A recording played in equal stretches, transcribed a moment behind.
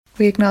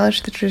We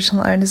acknowledge the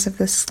traditional owners of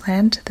this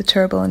land, the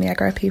Turrbal and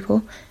Yagara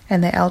people,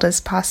 and their elders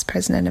past,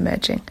 present and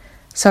emerging.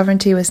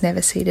 Sovereignty was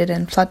never ceded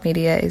and flood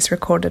media is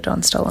recorded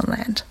on stolen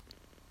land.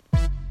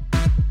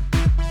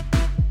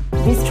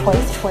 This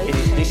choice it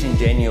is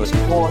disingenuous.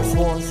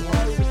 was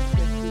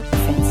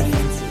offensive.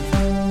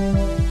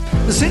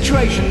 The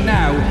situation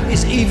now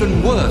is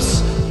even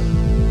worse.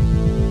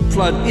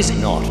 Flood is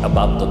Not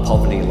above the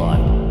poverty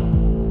line.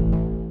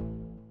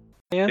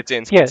 Yeah. It's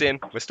in. Yeah. It's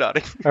in. We're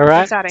starting. All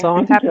right. Starting. It's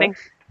on. It's happening.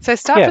 So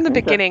start Yeah. from the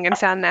beginning and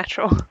sound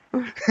natural.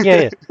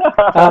 Yeah.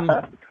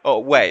 Oh,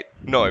 wait.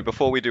 No,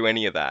 before we do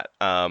any of that,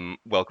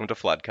 welcome to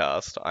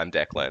Floodcast. I'm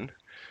Declan.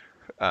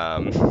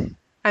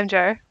 I'm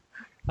Joe.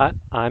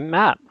 I'm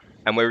Matt.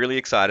 And we're really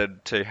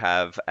excited to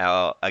have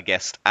our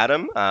guest,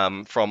 Adam,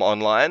 from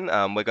online.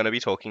 We're going to be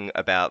talking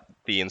about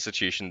the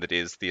institution that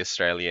is the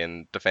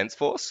Australian Defence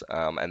Force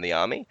and the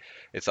Army.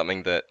 It's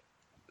something that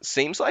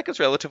seems like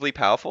it's relatively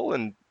powerful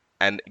and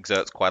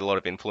exerts quite a lot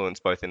of influence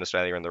both in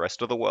Australia and the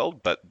rest of the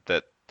world, but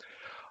that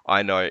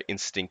I know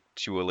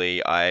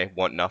instinctually I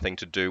want nothing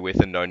to do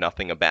with and know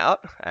nothing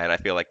about, and I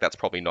feel like that's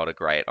probably not a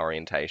great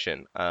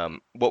orientation.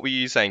 What were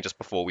you saying just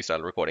before we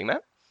started recording,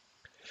 Matt?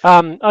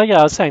 I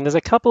was saying there's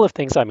a couple of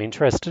things I'm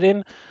interested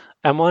in,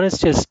 and one is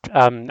just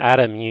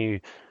Adam,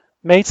 you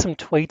made some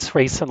tweets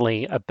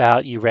recently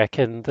about you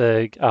reckon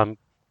the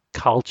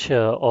culture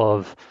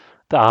of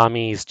the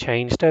army's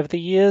changed over the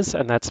years,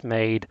 and that's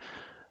made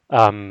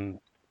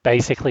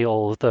basically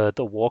all of the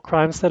war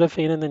crimes that have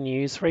been in the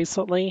news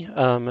recently,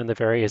 and the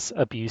various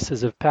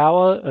abuses of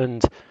power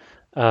and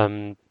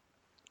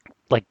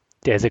like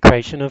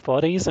desecration of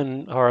bodies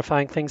and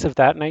horrifying things of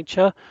that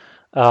nature.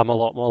 A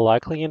lot more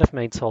likely and have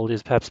made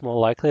soldiers perhaps more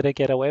likely to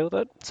get away with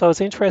it. So I was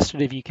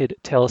interested if you could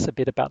tell us a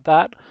bit about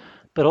that,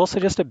 but also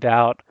just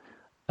about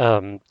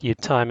your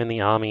time in the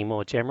army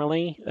more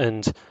generally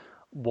and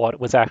what it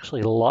was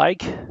actually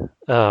like,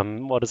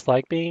 what it's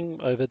like being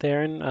over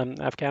there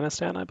in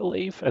Afghanistan, I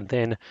believe, and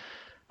then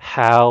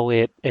how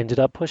it ended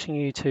up pushing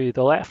you to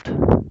the left.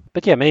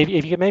 But yeah, maybe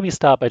if you could maybe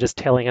start by just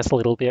telling us a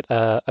little bit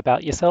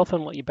about yourself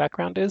and what your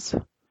background is.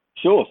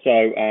 Sure. So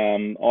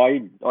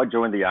I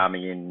joined the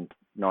army in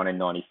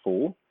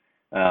 1994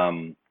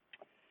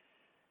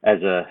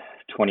 as a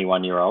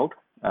 21-year-old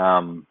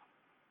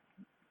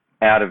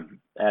out of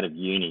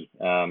uni.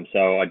 So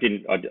I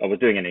was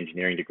doing an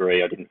engineering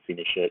degree. I didn't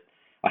finish it.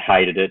 I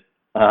hated it,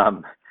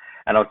 and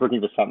I was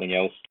looking for something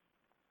else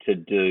to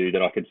do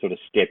that I could sort of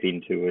step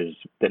into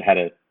that had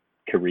a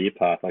career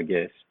path, I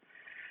guess.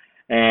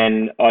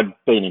 And I'd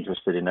been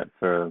interested in it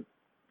for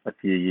a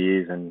few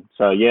years, and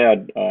so yeah,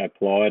 I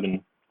applied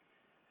and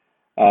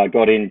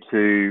got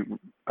into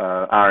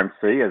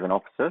RMC as an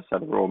officer, so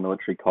the Royal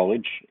Military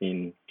College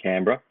in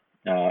Canberra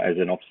as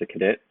an officer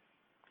cadet.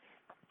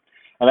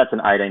 And that's an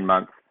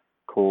 18-month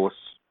course.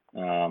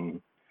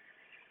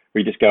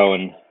 We just go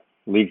and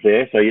live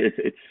there. So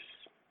it's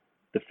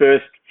the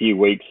first few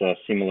weeks are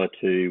similar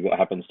to what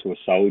happens to a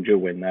soldier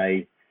when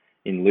they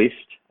enlist.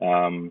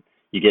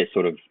 You get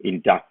sort of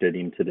inducted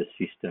into the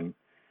system.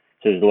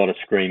 So there's a lot of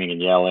screaming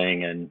and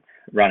yelling and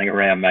running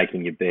around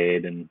making your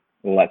bed and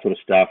all that sort of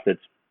stuff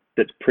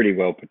that's pretty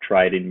well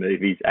portrayed in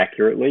movies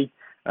accurately.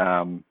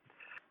 So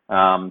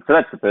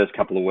that's the first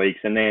couple of weeks,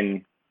 and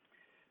then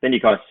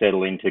you kind of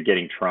settle into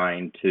getting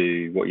trained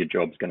to what your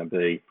job's going to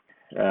be.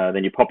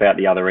 Then you pop out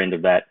the other end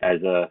of that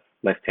as a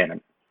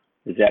lieutenant.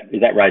 Is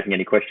that raising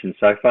any questions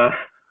so far?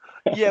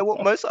 Yeah,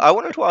 well, I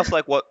wanted to ask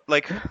what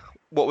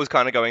was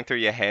kind of going through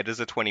your head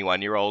as a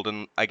 21-year-old,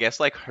 and I guess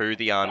who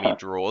the army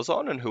draws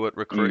on and who it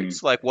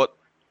recruits. What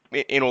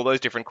in all those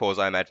different corps,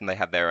 I imagine they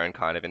have their own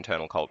kind of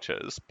internal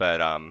cultures,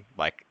 but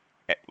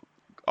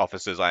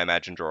officers, I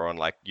imagine, draw on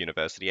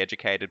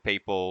university-educated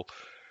people,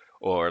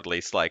 or at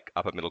least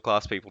upper middle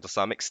class people to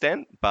some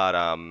extent. But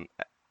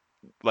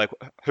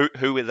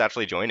who is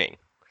actually joining,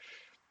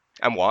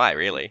 and why,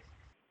 really?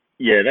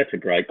 Yeah, that's a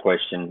great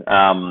question.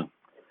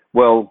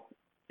 Well,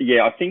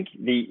 yeah, I think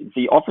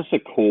the officer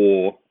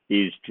corps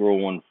is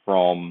drawn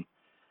from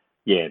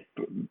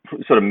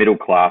sort of middle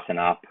class and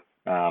up.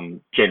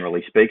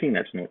 Generally speaking,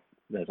 that's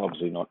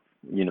obviously not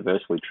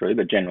universally true,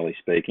 but generally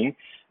speaking,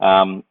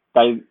 you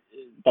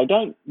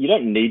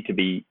don't need to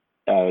be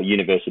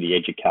university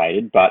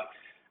educated, but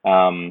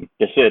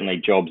there's certainly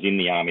jobs in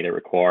the army that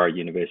require a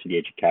university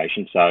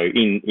education. So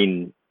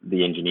in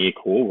the engineer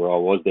corps where I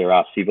was, there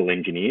are civil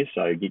engineers,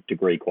 so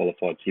degree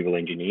qualified civil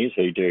engineers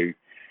who do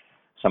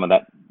some of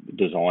that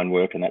design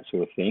work and that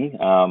sort of thing.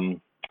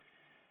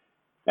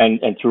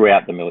 And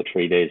throughout the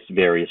military, there's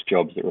various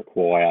jobs that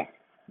require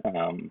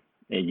a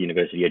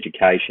university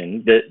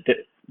education.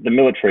 The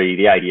military,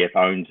 the ADF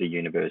owns a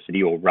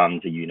university or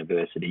runs a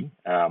university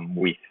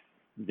with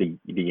the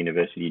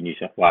University of New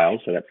South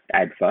Wales, so that's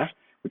ADFA,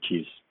 which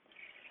is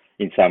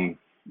in some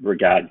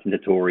regards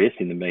notorious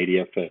in the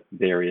media for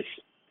various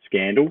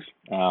scandals.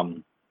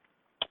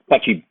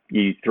 But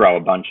you throw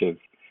a bunch of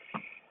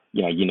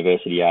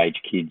university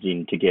age kids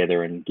in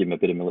together and give them a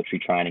bit of military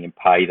training and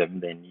pay them,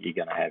 then you're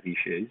going to have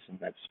issues, and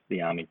that's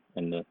the Army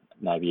and the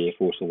Navy Air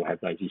Force will have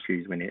those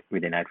issues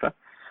within ADFA.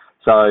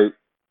 So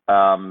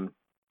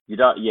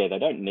they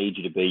don't need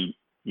you to be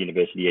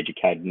university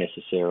educated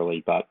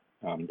necessarily, but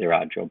there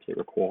are jobs that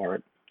require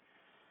it.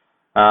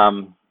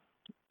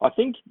 I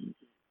think,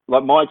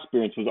 like, my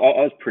experience was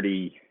I was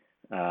pretty.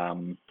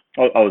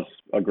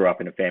 I grew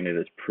up in a family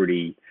that's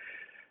pretty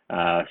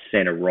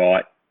centre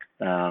right,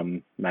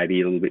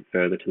 maybe a little bit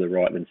further to the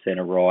right than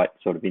centre right,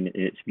 sort of in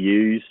its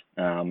views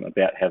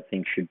about how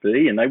things should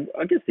be. And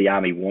I guess the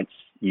army wants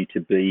you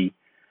to be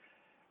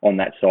on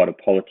that side of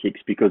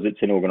politics because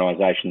it's an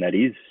organisation that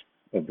is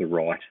of the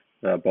right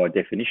by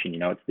definition.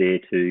 It's there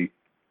to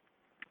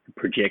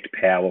project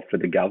power for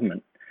the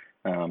government.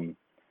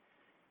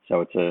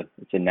 So it's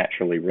a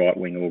naturally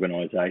right-wing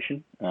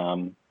organisation.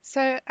 So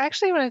I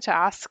actually wanted to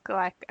ask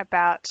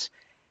about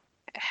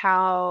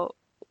how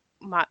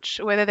much,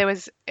 whether there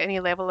was any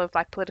level of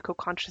political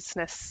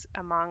consciousness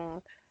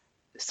among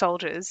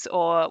soldiers,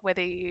 or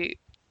whether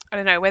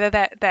whether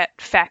that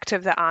fact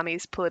of the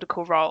army's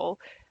political role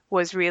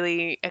was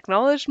really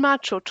acknowledged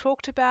much or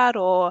talked about,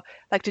 or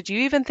did you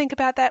even think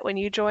about that when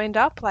you joined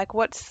up?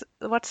 What's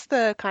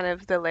the kind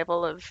of the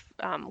level of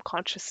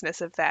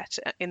consciousness of that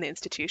in the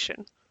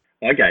institution?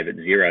 I gave it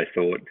zero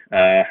thought.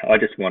 I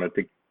just wanted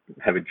to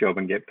have a job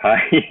and get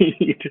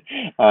paid.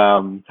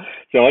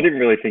 So I didn't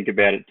really think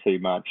about it too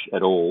much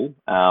at all.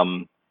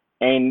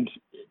 And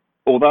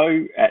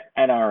although at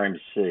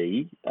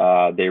RMC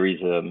there is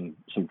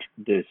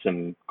there's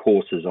some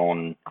courses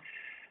on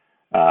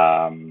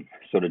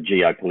sort of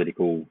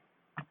geopolitical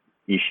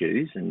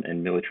issues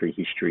and military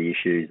history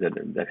issues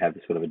that have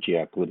sort of a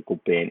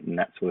geopolitical bent and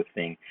that sort of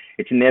thing.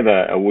 It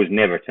was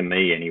never to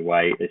me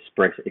anyway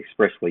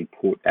expressly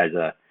put as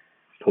a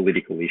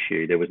political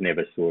issue. There was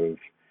never sort of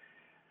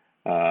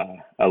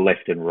a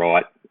left and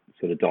right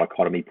sort of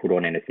dichotomy put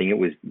on anything. It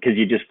was because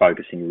you're just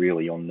focusing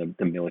really on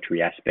the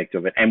military aspect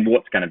of it and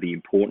what's going to be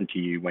important to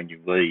you when you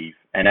leave.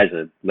 And as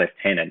a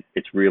lieutenant,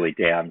 it's really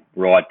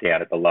right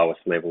down at the lowest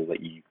level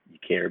that you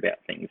care about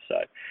things.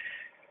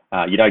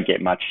 So you don't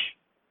get much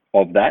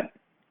of that.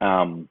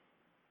 And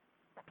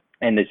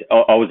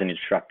I was an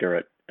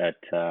instructor at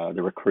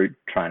the recruit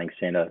training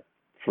centre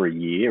for a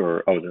year,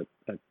 or I was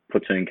a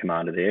platoon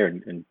commander there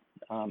and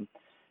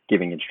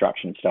giving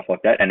instruction and stuff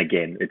like that. And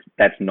again,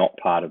 that's not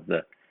part of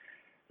the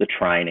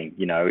training.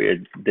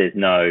 There's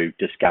no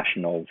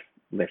discussion of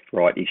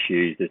left-right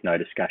issues. There's no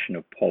discussion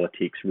of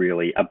politics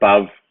really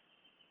above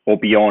or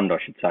beyond, I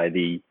should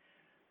say,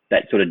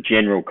 that sort of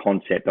general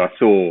concept I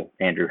saw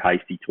Andrew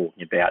Hastie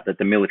talking about, that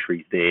the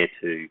military's there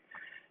to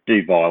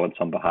do violence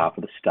on behalf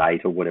of the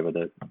state, or whatever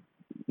the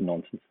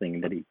nonsense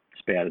thing that he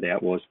spouted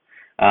out was.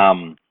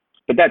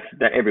 But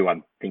that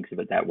everyone thinks of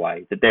it that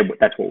way,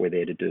 that's what we're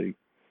there to do.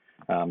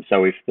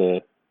 So if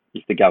the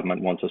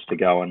government wants us to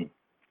go and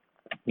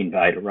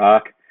invade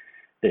Iraq,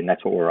 then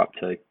that's what we're up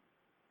to,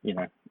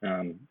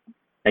 And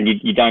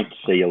you don't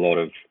hear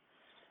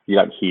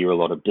a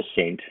lot of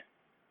dissent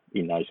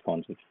in those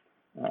kinds of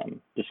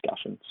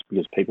discussions,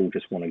 because people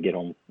just want to get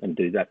on and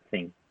do that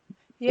thing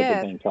that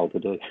they're being told to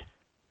do.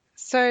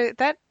 So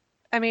that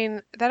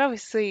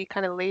obviously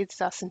kind of leads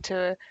us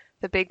into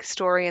the big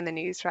story in the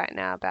news right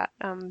now about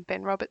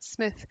Ben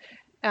Roberts-Smith,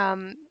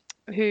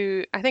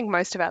 who I think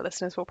most of our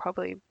listeners will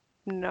probably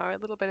know a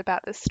little bit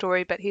about this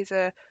story, but he's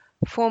a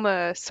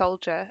former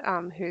soldier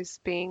who's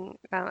being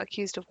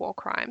accused of war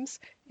crimes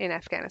in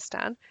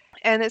Afghanistan.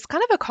 And it's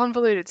kind of a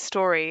convoluted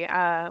story,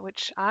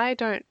 which I'm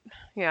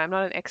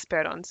not an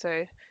expert on,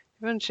 so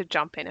everyone should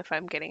jump in if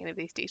I'm getting any of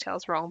these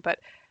details wrong. But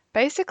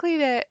basically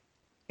there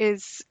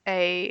is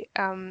a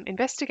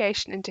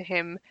investigation into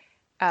him,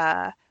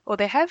 or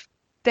there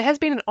has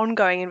been an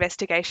ongoing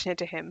investigation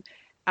into him,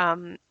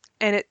 and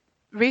it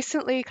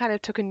recently kind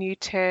of took a new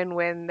turn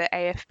when the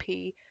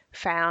AFP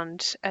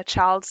found a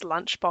child's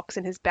lunchbox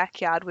in his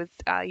backyard with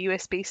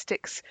USB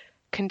sticks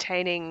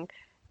containing,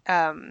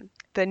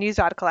 the news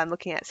article I'm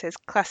looking at says,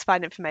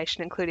 classified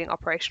information including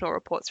operational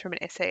reports from an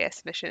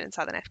SAS mission in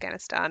southern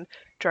Afghanistan,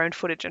 drone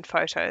footage and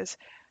photos.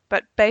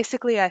 But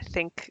basically I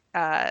think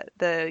the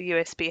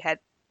USB had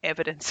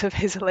evidence of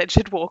his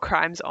alleged war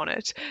crimes on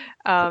it.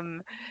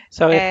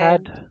 So it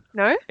had...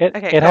 No?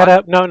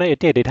 It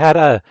did. It had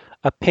a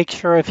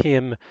picture of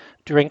him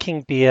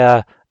drinking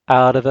beer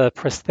out of a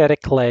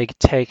prosthetic leg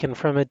taken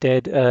from a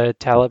dead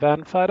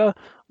Taliban fighter,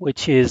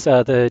 which is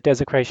the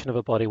desecration of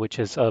a body, which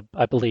is,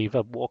 I believe,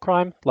 a war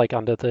crime, like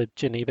under the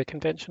Geneva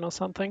Convention or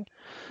something.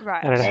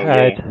 Right. And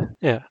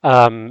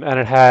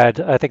it had,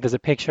 I think there's a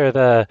picture of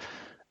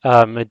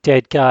a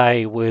dead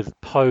guy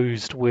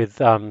posed with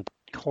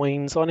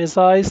coins on his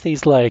eyes,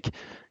 these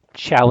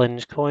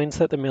challenge coins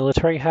that the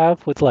military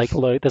have with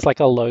there's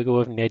a logo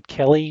of Ned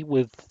Kelly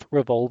with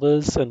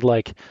revolvers and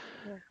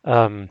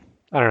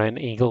I don't know, an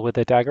eagle with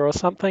a dagger or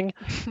something.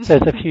 So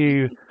there's a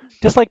few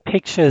just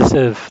pictures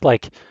of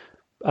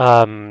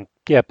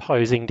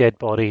posing dead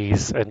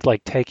bodies and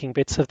taking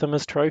bits of them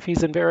as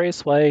trophies in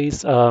various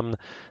ways.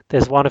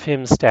 There's one of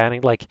him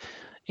standing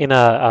in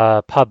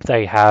a pub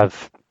they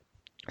have,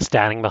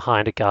 standing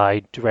behind a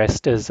guy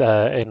dressed as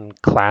in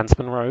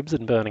Klansman robes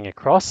and burning a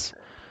cross.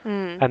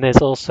 And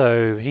there's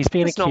also, he's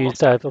been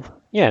accused of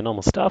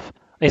normal stuff.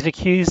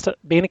 He's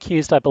being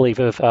accused, I believe,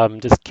 of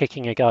just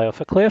kicking a guy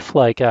off a cliff,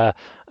 like an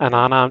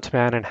unarmed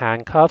man in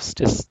handcuffs,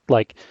 just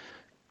like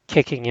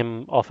kicking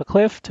him off a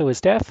cliff to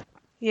his death.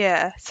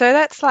 Yeah, so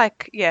that's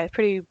like, yeah,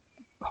 pretty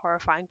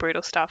horrifying,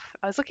 brutal stuff.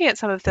 I was looking at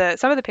some of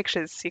the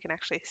pictures you can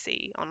actually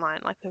see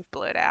online, like they've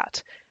blurred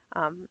out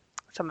um,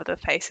 some of the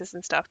faces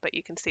and stuff, but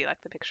you can see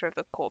like the picture of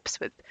the corpse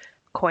with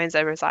coins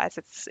over his eyes.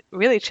 It's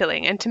really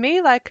chilling. And to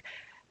me, like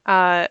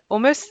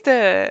almost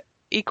the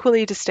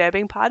equally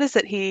disturbing part is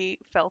that he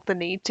felt the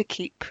need to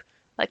keep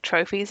like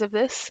trophies of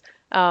this.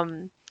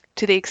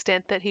 To the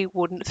extent that he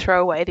wouldn't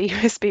throw away the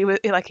USB,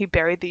 like he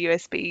buried the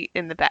USB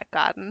in the back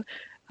garden.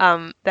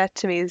 That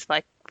to me is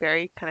like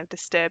very kind of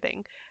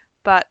disturbing.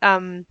 But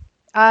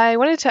I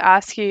wanted to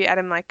ask you,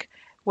 Adam, like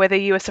whether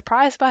you were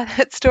surprised by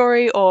that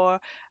story or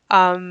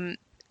kind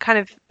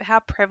of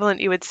how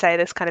prevalent you would say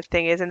this kind of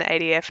thing is in the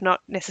ADF,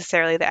 not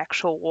necessarily the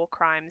actual war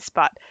crimes,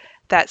 but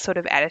that sort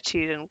of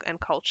attitude and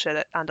culture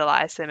that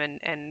underlies them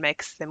and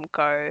makes them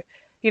go,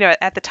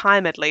 at the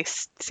time at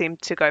least,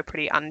 seemed to go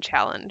pretty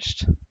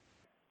unchallenged.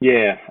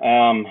 Yeah,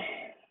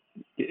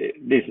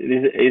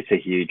 it's a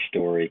huge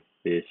story,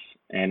 this,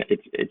 and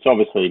it's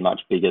obviously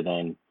much bigger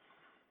than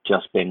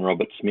just Ben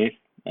Roberts-Smith.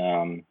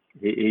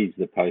 He's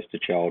the poster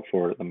child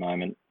for it at the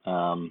moment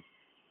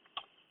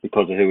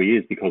because of who he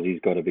is, because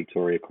he's got a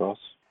Victoria Cross.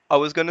 I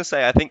was going to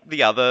say, I think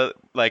the other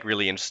like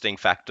really interesting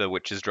factor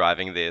which is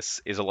driving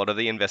this is a lot of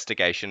the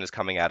investigation is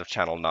coming out of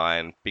Channel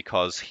 9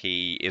 because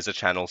he is a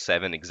Channel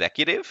 7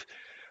 executive,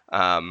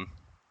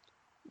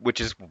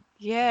 which is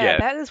Yeah,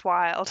 that is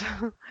wild.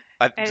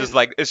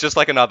 it's just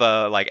like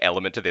another like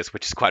element to this,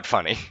 which is quite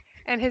funny.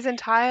 And his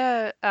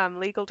entire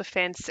legal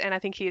defense, and I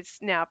think he's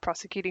now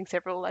prosecuting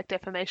several like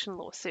defamation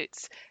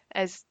lawsuits,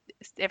 as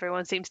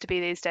everyone seems to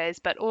be these days.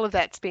 But all of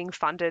that's being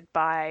funded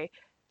by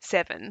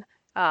Seven.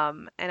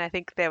 And I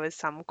think there was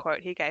some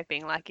quote he gave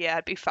being like, "Yeah,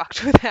 I'd be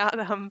fucked without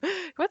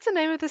what's the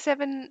name of the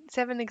Seven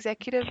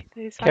executive?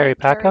 Who's Kerry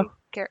Packer?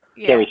 Kerry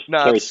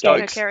Stokes. No,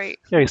 Kerry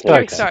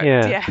Stokes. Stokes.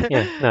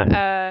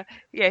 Yeah.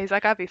 Yeah, he's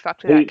like, I'd be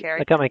fucked without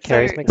Kerry. I got my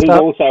Kerrys mixed He's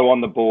up. also on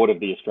the board of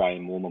the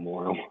Australian War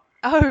Memorial.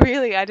 Oh,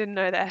 really? I didn't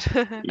know that.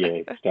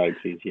 Yeah, Stokes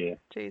is, yeah.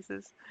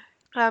 Jesus.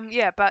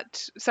 Yeah,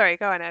 but sorry,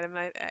 go on, Adam.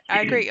 I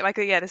agree. Like,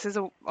 yeah, this is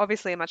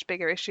obviously a much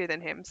bigger issue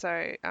than him.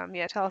 So,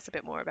 yeah, tell us a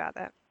bit more about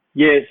that.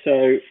 Yeah,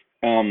 so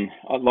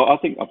I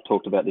think I've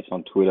talked about this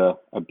on Twitter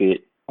a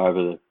bit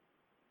over the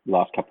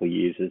last couple of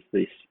years as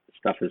this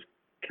stuff has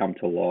come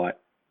to light,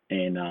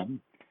 and I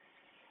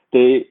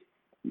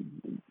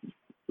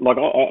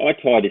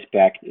tie this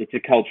back. It's a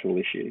cultural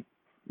issue,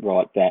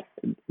 right? That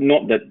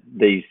not that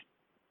these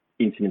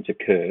incidents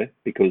occur,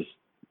 because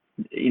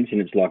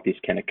incidents like this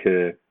can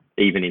occur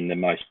even in the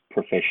most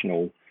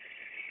professional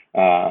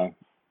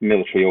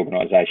military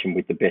organisation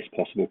with the best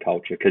possible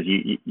culture, because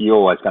you're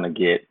always going to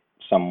get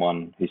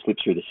someone who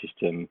slips through the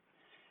system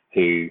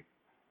who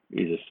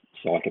is a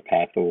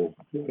psychopath or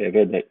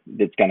whatever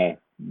that's going to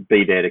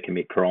be there to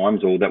commit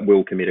crimes, or that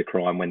will commit a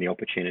crime when the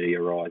opportunity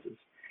arises.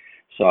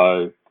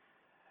 So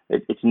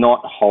it's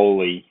not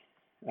wholly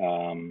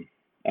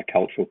a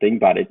cultural thing,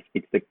 but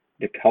it's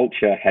the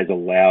culture has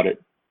allowed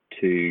it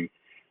to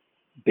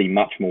be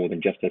much more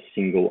than just a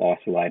single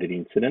isolated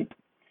incident.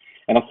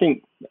 And I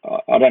think,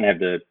 I don't have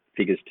the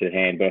figures to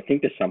hand, but I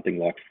think there's something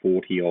like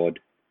 40 odd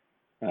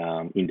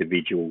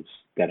individuals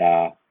that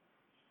are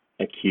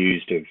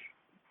accused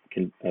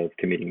of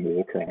committing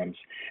war crimes,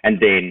 and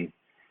then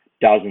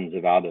dozens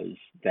of others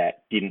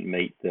that didn't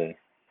meet the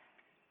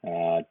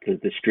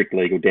strict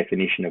legal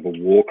definition of a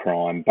war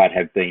crime, but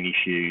have been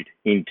issued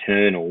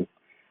internal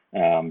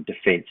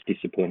defence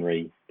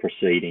disciplinary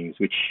proceedings,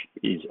 which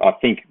is, I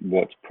think,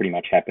 what's pretty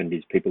much happened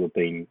is people have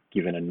been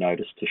given a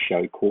notice to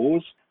show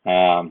cause.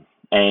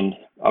 And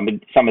I mean,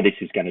 some of this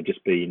is going to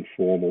just be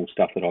informal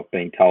stuff that I've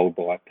been told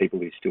by people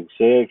who still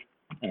serve,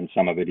 and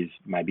some of it is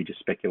maybe just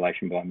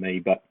speculation by me.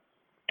 But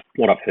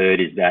what I've heard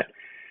is that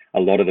a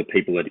lot of the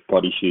people that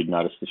got issued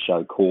notice to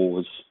show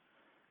cause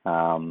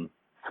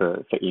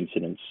for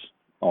incidents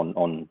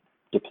on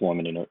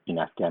deployment in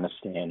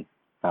Afghanistan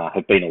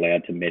have been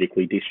allowed to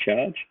medically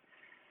discharge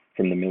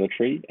from the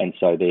military, and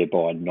so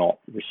thereby not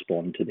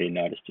respond to their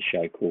notice to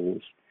show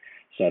cause.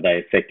 So they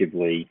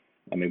effectively,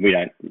 I mean,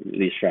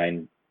 the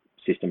Australian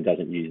system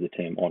doesn't use the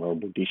term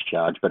honourable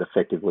discharge, but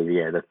effectively,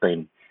 yeah, they've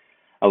been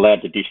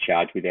allowed to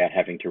discharge without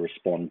having to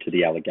respond to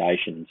the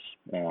allegations,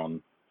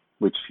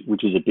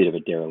 which is a bit of a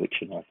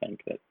dereliction, I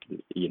think. That,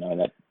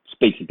 that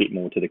speaks a bit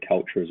more to the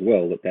culture as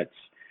well,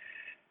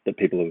 that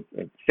people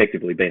have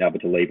effectively been able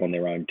to leave on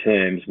their own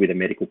terms with a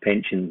medical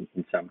pension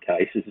in some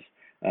cases,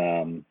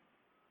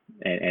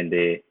 and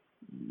their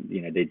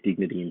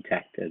dignity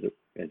intact, as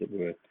it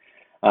were.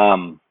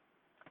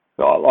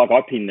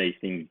 I pin these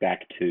things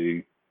back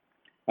to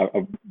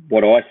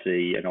what I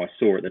see, and I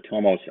saw at the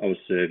time I was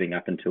serving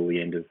up until the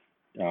end of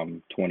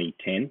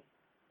 2010,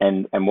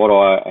 and I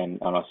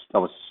was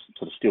sort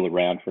of still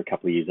around for a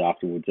couple of years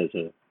afterwards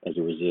as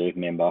a reserve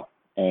member.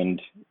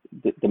 And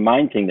the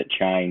main thing that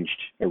changed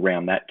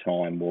around that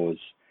time was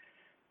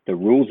the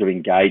rules of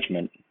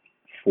engagement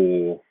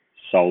for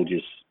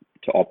soldiers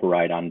to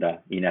operate under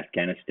in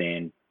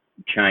Afghanistan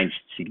changed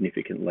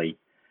significantly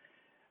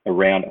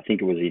around, I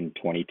think it was in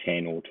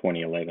 2010 or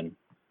 2011.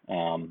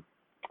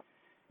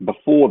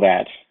 Before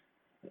that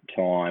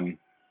time,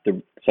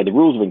 so the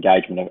rules of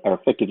engagement are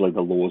effectively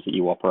the laws that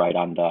you operate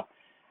under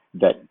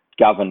that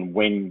govern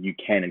when you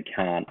can and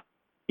can't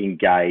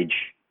engage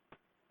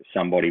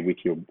somebody with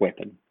your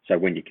weapon. So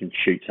when you can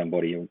shoot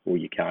somebody or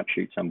you can't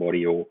shoot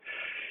somebody, or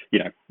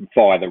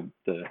fire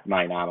the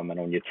main armament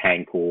on your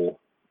tank or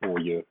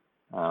your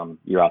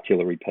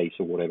artillery piece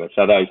or whatever.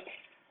 So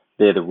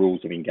they're the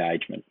rules of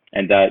engagement,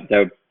 and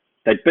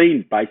they've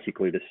been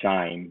basically the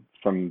same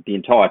from the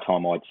entire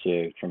time I'd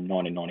served, from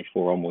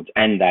 1994 onwards,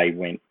 and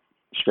they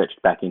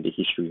stretched back into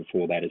history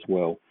before that as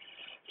well.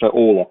 For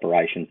all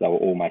operations, they were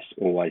almost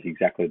always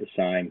exactly the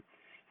same,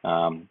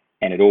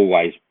 and it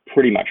always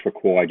pretty much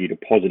required you to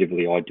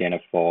positively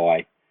identify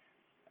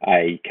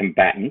a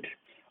combatant,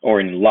 or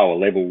in lower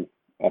level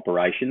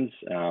operations,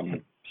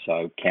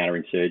 so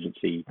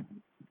counterinsurgency,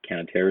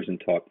 counterterrorism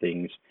type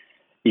things,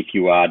 if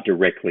you are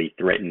directly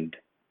threatened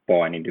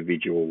by an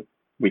individual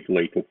with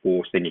lethal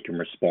force, then you can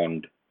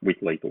respond with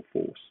lethal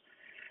force.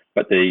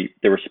 But the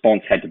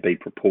response had to be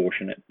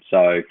proportionate.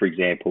 So, for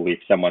example, if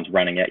someone's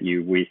running at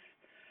you with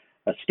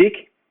a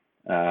stick,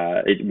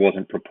 it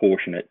wasn't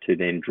proportionate to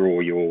then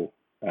draw your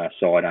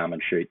sidearm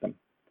and shoot them.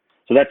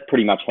 So that's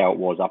pretty much how it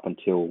was up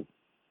until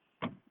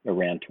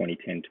around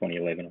 2010,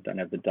 2011. I don't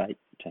have the date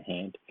to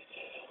hand.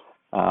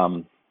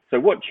 So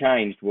what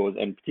changed was,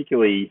 and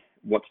particularly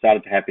what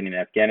started to happen in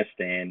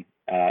Afghanistan,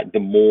 the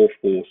more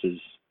forces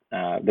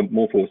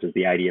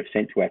the ADF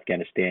sent to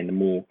Afghanistan, the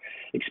more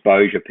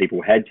exposure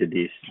people had to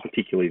this,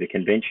 particularly the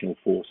conventional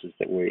forces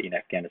that were in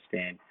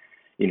Afghanistan,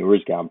 in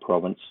Uruzgan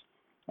province.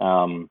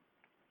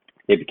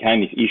 There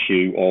became this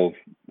issue of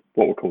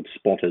what were called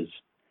spotters.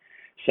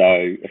 So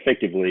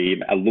effectively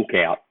a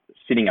lookout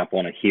sitting up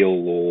on a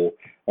hill or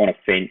on a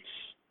fence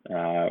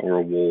or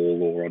a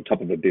wall or on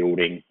top of a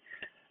building,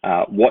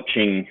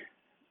 watching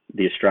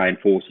the Australian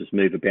forces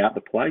move about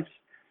the place,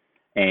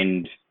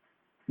 and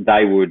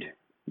they would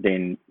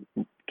then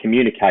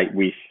communicate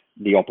with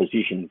the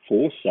opposition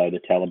force, so the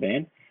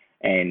Taliban,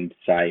 and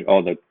say,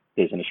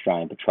 there's an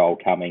Australian patrol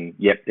coming.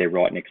 Yep, they're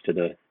right next to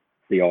the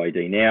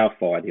IED now,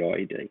 fire the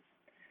IED,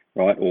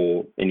 right?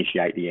 Or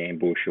initiate the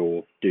ambush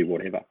or do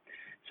whatever.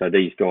 So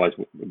these guys,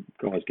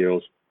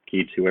 girls,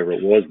 kids, whoever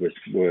it was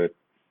were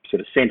sort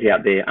of sent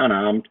out there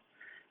unarmed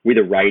with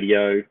a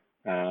radio,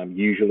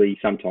 usually,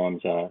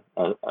 sometimes a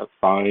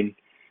phone,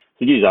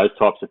 to use those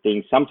types of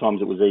things.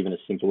 Sometimes it was even as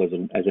simple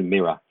as a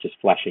mirror, just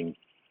flashing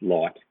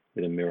light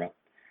with a mirror.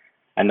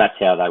 And that's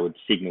how they would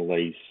signal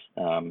these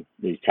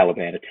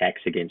Taliban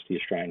attacks against the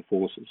Australian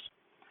forces.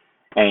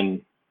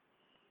 And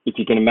if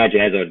you can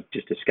imagine, as I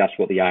just discussed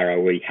what the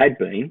ROE had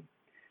been,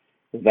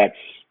 that's,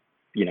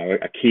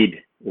 a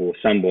kid or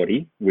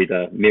somebody with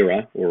a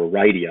mirror or a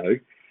radio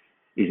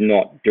is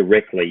not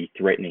directly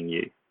threatening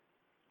you.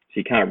 So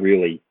you can't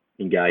really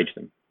engage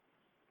them.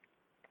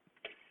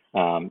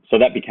 So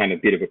that became a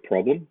bit of a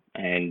problem.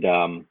 And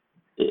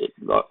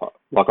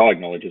like I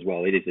acknowledge as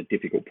well, it is a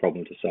difficult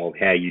problem to solve,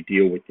 how you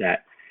deal with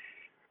that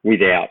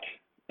without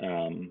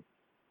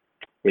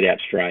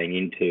straying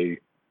into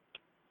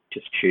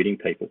just shooting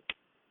people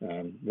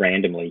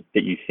randomly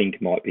that you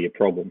think might be a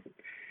problem.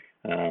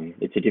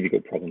 It's a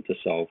difficult problem to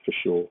solve for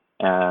sure.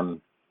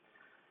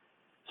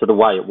 So the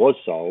way it was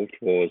solved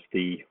was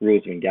the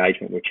rules of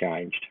engagement were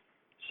changed.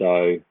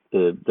 So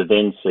the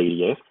then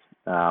CDF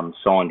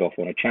signed off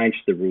on a change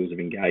to the rules of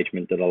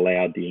engagement that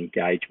allowed the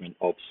engagement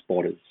of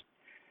spotters.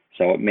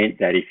 So it meant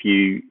that if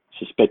you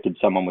suspected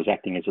someone was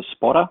acting as a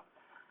spotter,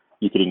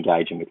 you could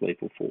engage them with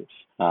lethal force.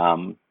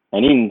 And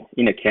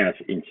in a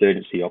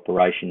counterinsurgency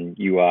operation,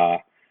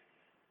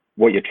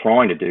 what you're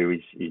trying to do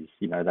is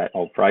that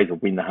old phrase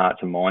of win the hearts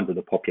and minds of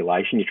the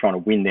population. You're trying to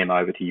win them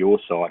over to your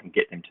side and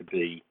get them to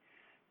be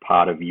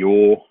part of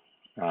your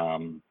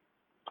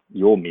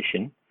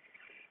mission.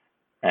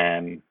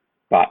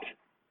 But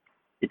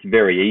it's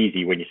very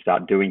easy when you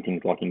start doing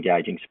things like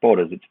engaging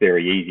spotters. It's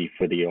very easy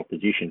for the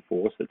opposition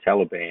force, the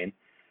Taliban,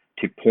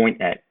 to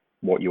point at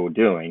what you're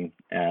doing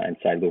and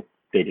say, look,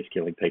 they're just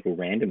killing people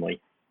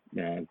randomly.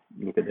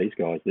 Look at these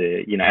guys there,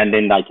 and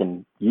then they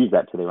can use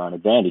that to their own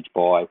advantage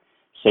by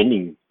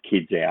sending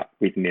kids out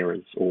with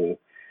mirrors or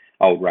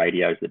old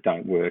radios that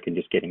don't work and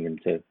just getting them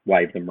to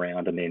wave them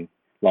around, and then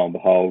lo and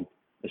behold,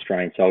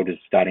 Australian soldiers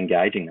start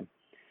engaging them,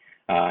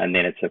 and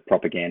then it's a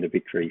propaganda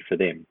victory for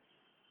them.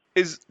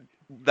 Is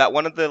that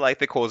one of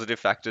the causative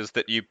factors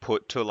that you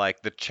put to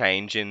the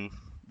change in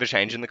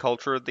the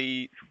culture of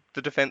the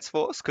Defence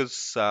Force?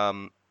 Because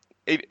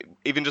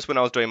even just when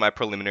I was doing my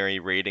preliminary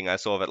reading, I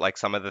saw that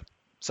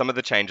some of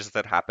the changes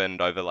that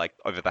happened over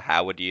the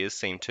Howard years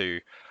seem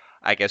to,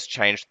 I guess,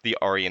 change the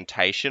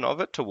orientation of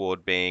it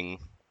toward being,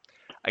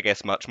 I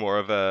guess, much more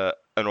of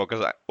an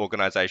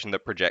organization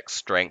that projects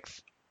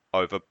strength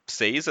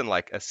overseas and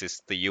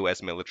assists the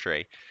US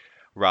military,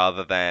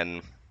 rather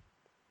than,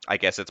 I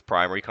guess, its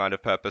primary kind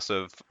of purpose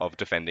of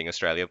defending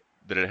Australia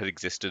that it had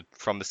existed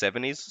from the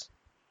 70s.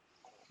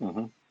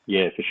 Mm-hmm.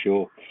 Yeah, for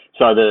sure.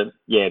 So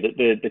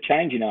the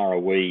change in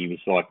ROE was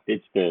like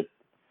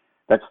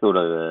that's sort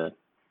of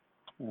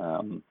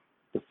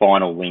the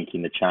final link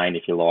in the chain,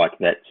 if you like,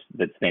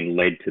 that's then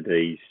led to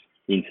these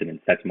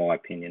incidents. That's my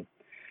opinion.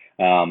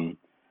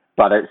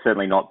 But it's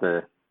certainly not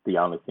the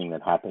only thing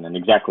that happened. And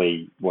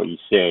exactly what you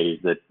said is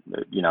that,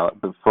 you know,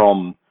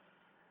 from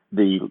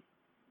the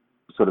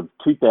sort of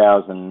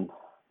 2000,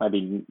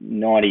 maybe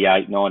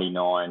 98,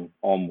 99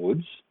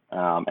 onwards,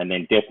 and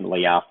then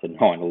definitely after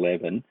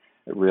 9/11,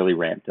 it really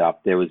ramped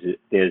up. There's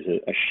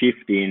a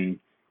shift in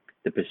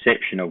the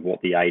perception of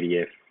what the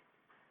ADF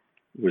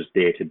was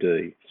there to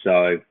do.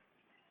 So,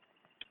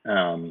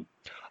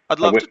 I'd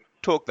love to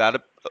talk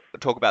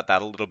about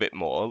that a little bit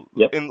more.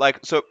 Yep. In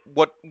like, so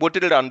what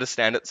did it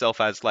understand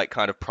itself as, like,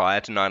 kind of prior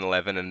to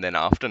 9/11 and then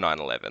after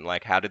 9/11?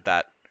 Like, how did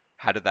that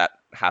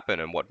happen,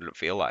 and what did it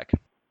feel like?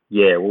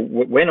 Yeah,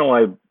 well, when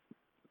I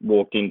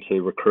walked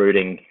into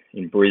recruiting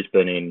in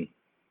Brisbane in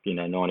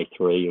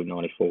 93 or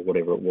 94,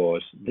 whatever it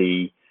was,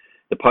 the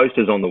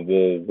posters on the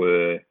wall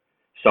were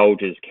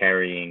soldiers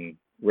carrying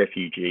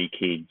refugee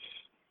kids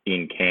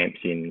in camps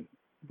in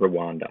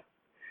Rwanda.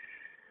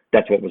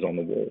 That's what was on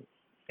the wall.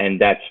 And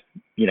that's,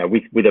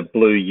 with a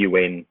blue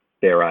UN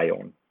beret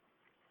on.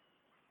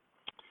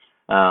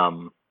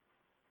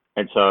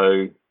 And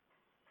so,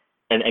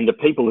 and the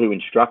people who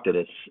instructed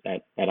us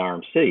at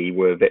RMC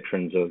were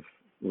veterans of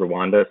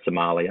Rwanda,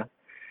 Somalia,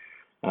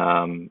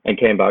 and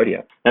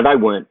Cambodia. Now, they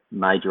weren't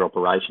major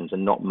operations,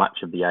 and not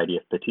much of the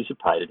ADF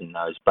participated in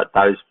those, but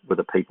those were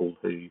the people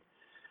who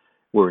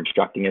were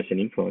instructing us and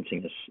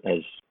influencing us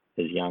as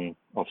young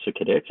officer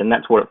cadets. And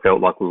that's what it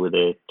felt like we were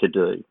there to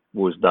do,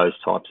 was those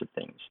types of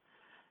things.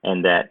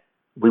 And that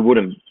we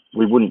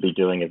wouldn't be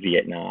doing a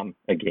Vietnam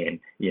again,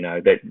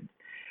 that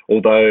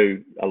although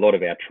a lot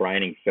of our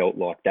training felt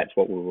like that's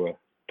what we were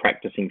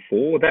practicing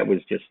for, that was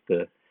just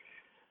the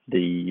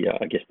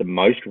I guess the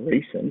most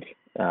recent,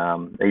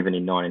 even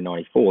in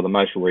 1994, the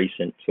most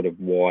recent sort of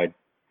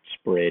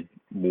widespread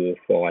war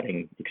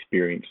fighting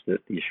experience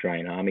that the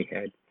Australian Army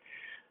had.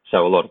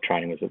 So a lot of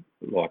training was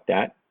like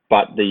that.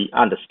 But the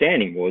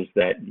understanding was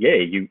that,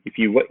 if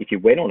you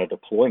went on a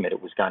deployment,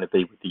 it was going to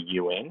be with the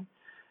UN,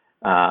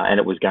 and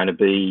it was going to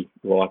be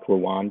like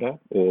Rwanda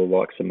or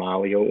like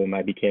Somalia or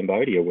maybe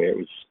Cambodia, where it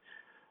was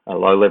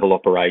low-level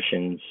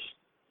operations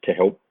to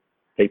help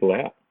people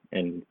out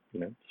and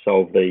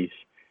solve these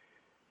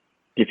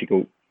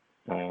difficult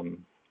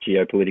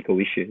geopolitical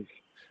issues.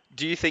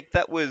 Do you think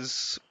that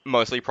was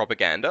mostly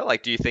propaganda?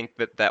 Like, do you think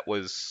that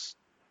was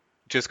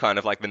just kind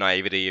of like the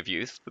naivety of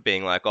youth,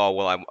 being like, oh,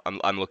 well,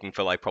 I'm looking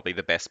for like probably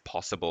the best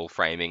possible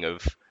framing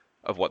of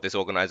what this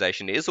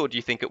organization is? Or do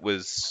you think it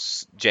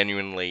was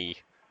genuinely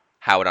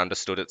how it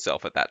understood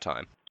itself at that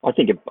time? I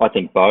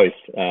think both.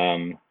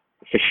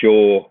 For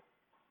sure,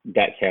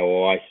 that's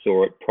how I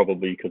saw it,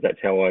 probably because that's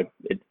how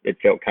it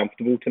felt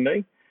comfortable to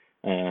me.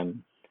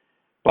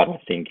 But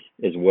I think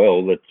as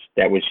well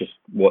that was just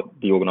what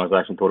the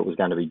organisation thought it was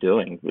going to be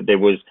doing. There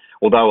was,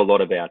 although a lot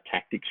of our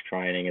tactics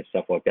training and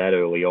stuff like that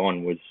early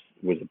on was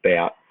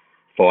about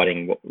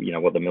fighting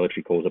what the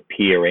military calls a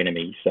peer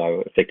enemy.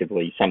 So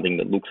effectively something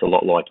that looks a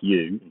lot like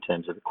you in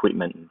terms of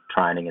equipment and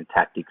training and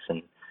tactics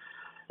and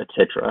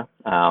etc.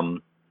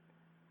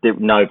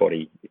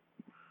 Nobody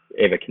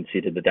ever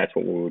considered that that's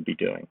what we would be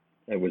doing.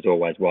 It was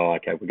always, well,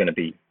 okay, we're going to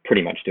be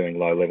pretty much doing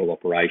low-level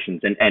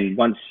operations. And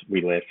once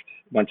you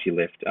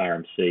left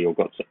RMC or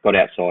got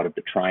outside of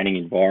the training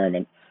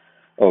environment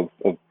of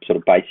sort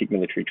of basic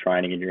military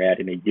training, and you're out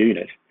in a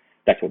unit,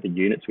 that's what the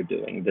units were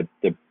doing.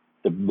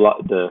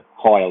 The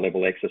higher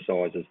level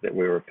exercises that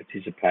we were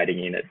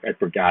participating in at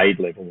brigade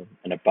level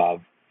and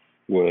above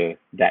were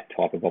that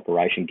type of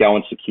operation. Go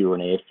and secure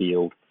an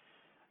airfield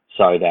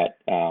so that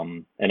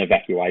an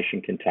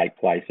evacuation can take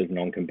place of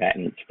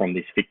non-combatants from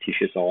this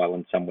fictitious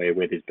island somewhere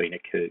where there's been a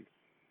coup.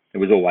 It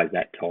was always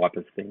that type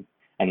of thing.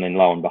 And then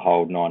lo and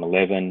behold,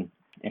 9/11,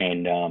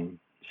 and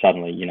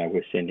suddenly,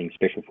 we're sending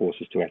special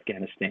forces to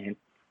Afghanistan.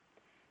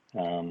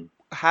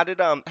 How did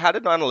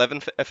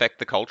 9/11 affect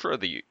the culture of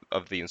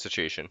the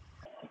institution?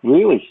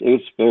 Really, it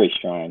was very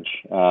strange.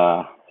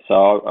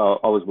 So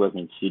I was working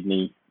in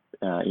Sydney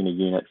in a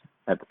unit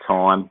at the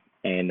time,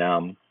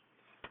 and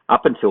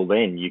up until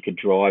then, you could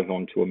drive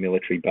onto a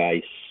military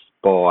base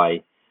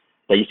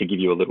they used to give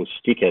you a little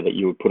sticker that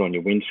you would put on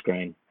your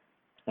windscreen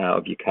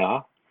of your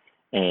car,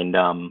 and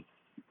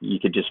you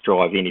could just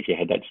drive in if you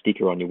had that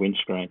sticker on your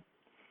windscreen.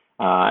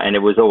 And it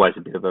was always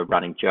a bit of a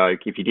running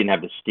joke. If you didn't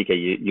have the sticker,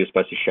 you're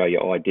supposed to show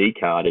your ID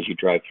card as you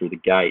drove through the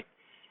gate,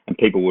 and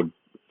people would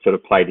sort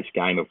of play this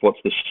game of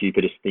what's the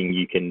stupidest thing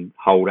you can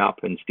hold up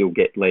and still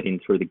get let in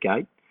through the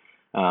gate.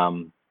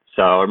 So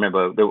I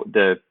remember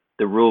the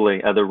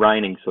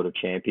reigning sort of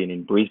champion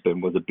in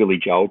Brisbane was a Billy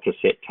Joel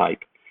cassette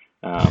tape.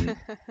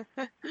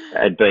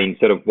 Had been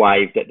sort of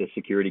waved at the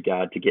security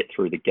guard to get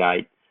through the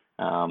gate.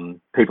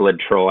 People had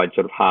tried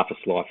sort of half a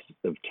slice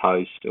of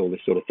toast, all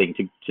this sort of thing,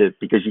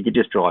 because you could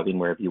just drive in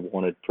wherever you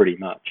wanted, pretty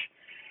much.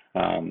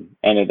 And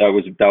they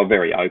were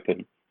very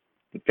open.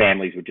 The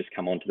families would just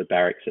come onto the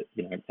barracks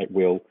at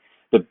will.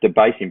 the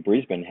base in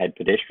Brisbane had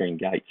pedestrian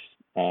gates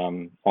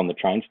on the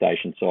train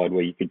station side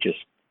where you could just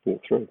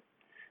walk through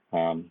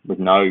with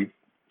no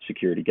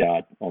security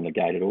guard on the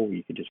gate at all.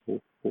 You could just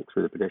walk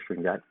through the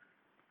pedestrian gate.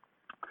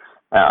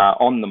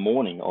 On the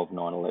morning of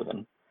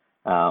 9/11,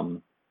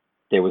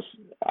 there was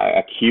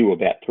a queue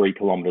about 3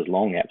 kilometres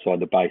long outside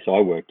the base I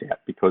worked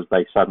at, because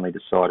they suddenly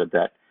decided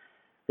that,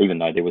 even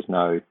though there was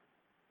no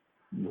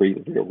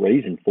real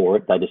reason for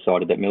it, they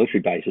decided that military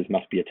bases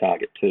must be a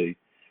target too.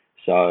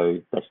 So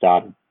they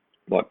started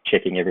like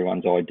checking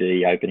everyone's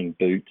ID, opening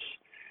boots,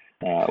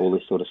 all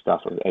this sort of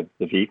stuff of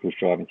the vehicles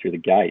driving through the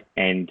gate.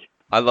 And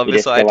I love it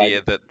this escalated.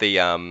 idea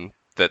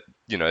that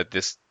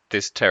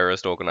this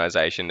terrorist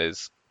organization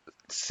is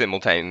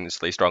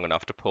simultaneously strong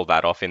enough to pull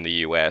that off in the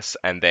US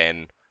and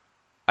then,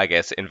 I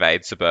guess,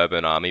 invade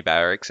suburban army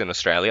barracks in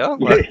Australia.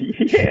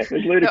 Yeah, it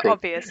was ludicrous. The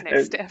obvious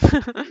next step.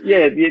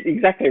 Yeah,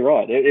 exactly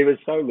right. It was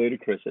so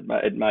ludicrous.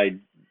 It made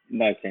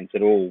no sense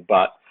at all.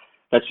 But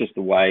that's just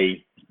the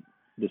way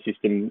the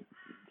system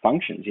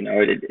functions. You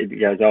know, it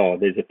goes, oh,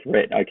 there's a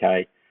threat.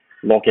 Okay,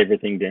 lock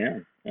everything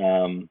down.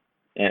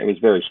 It was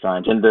very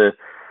strange. And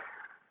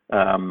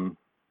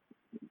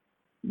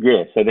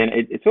so then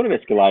it sort of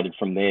escalated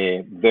from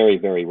there very,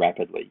 very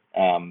rapidly.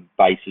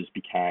 Bases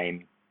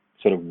became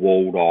sort of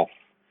walled off,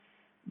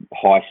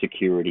 high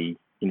security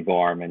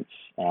environments.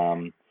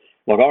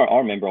 Like I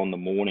remember on the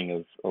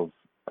morning of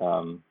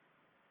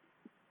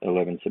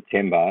 11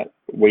 September,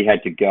 we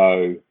had to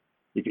go,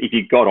 if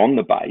you got on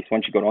the base,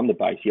 once you got on the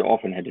base, you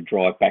often had to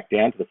drive back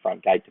down to the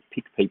front gate to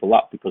pick people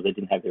up because they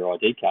didn't have their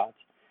ID cards.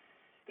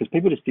 Because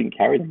people just didn't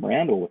carry them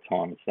around all the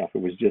time and stuff.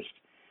 It was just,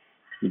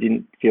 you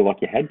didn't feel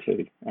like you had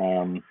to.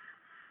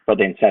 But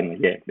then suddenly,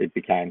 it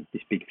became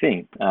this big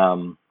thing.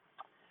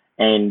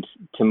 And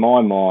to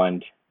my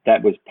mind,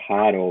 that was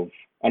part of,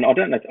 and I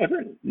don't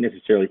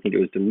necessarily think it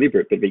was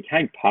deliberate, but it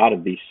became part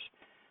of this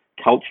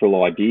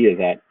cultural idea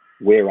that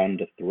we're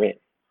under threat,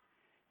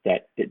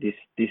 that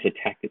this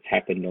attack that's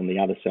happened on the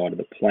other side of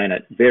the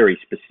planet, very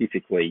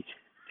specifically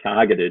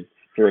targeted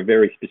for a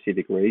very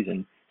specific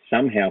reason,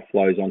 somehow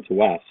flows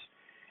onto us,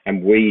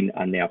 and we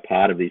are now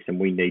part of this, and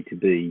we need to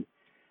be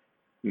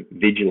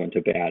vigilant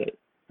about it,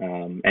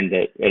 and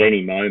that at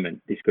any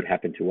moment this could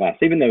happen to us,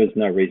 even though there's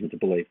no reason to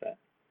believe that.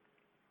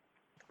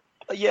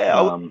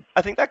 Yeah,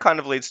 I think that kind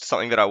of leads to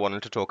something that I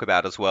wanted to talk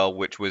about as well,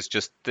 which was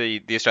just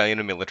the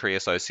Australian Military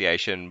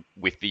Association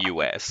with the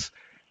US.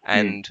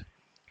 And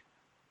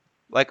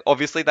like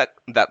obviously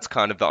that's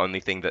kind of the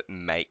only thing that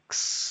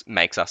makes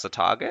us a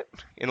target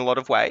in a lot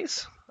of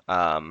ways.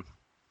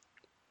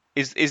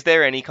 Is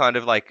there any kind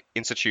of like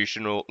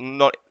institutional,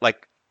 not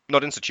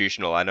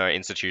institutional, I know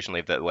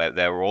institutionally that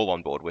they're all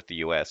on board with the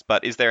US,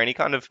 but is there any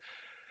kind of,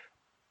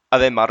 are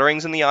there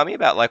mutterings in the army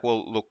about like,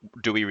 well, look,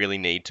 do we really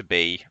need to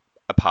be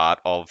a part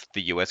of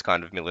the US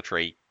kind of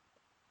military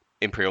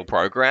imperial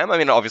program? I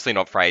mean, obviously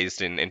not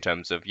phrased in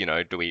terms of,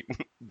 do we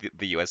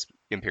the US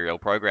imperial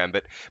program,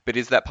 but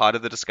is that part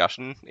of the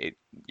discussion,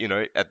 in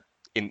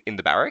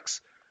the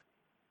barracks?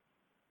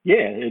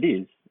 Yeah, it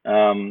is.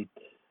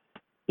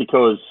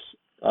 Because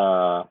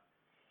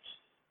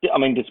I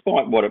mean,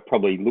 despite what it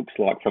probably looks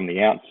like from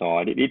the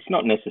outside, it's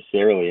not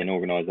necessarily an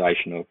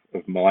organisation of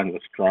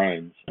mindless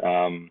drones.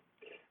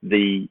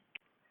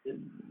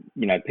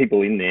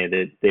 People in there,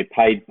 they're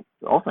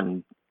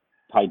often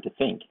paid to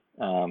think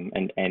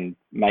and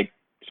make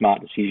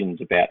smart decisions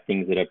about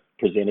things that are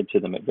presented to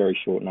them at very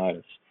short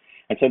notice.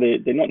 And so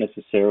they're not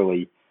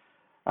necessarily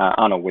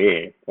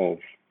unaware of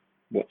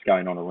what's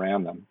going on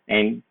around them.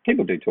 And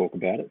people do talk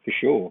about it for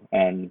sure.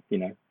 And,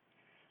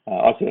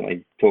 I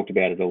certainly talked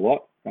about it a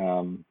lot.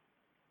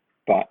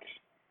 But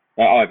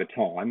over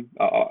time,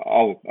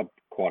 I'm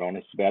quite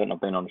honest about it, and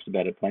I've been honest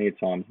about it plenty of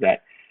times,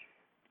 that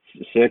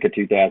circa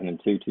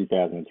 2002,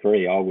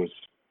 2003, I was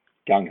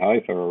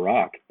gung-ho for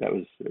Iraq.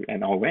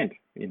 And I went,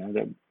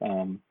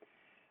 I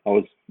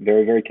was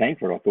very, very keen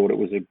for it. I thought it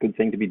was a good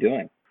thing to be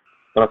doing.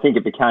 But I think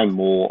it became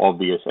more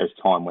obvious as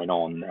time went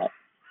on that,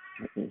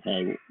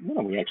 hey, what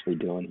are we actually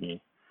doing here?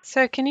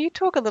 So can you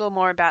talk a little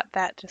more about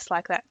that, just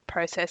like that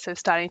process of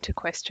starting to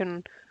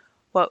question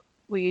what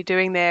were you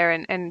doing there,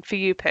 and for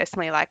you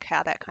personally, like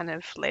how that kind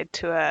of led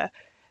to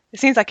it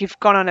seems like you've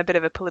gone on a bit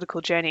of a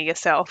political journey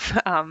yourself.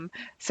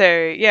 So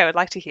yeah, I'd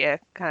like to hear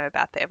kind of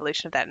about the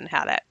evolution of that and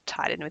how that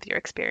tied in with your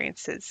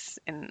experiences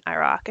in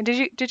Iraq. And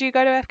did you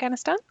go to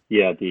Afghanistan?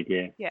 Yeah, I did,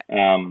 yeah.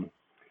 Yeah.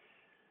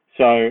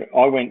 So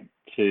I went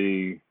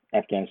to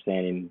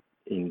Afghanistan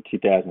in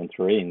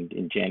 2003,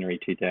 in January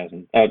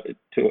 2000. Did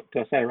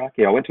I say Iraq?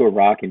 Yeah, I went to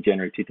Iraq in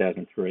January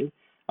 2003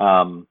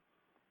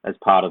 as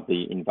part of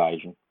the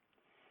invasion.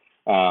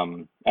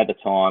 At the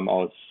time,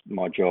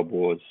 my job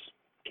was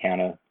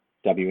counter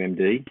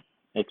WMD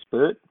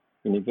expert,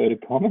 in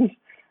inverted commas.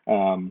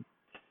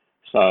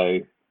 So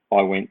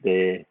I went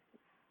there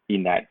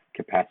in that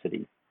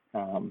capacity,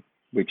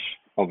 which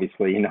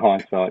obviously in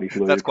hindsight is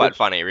ludicrous. That's quite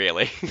funny,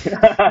 really.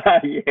 Yeah.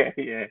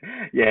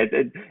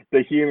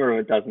 The humour of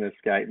it doesn't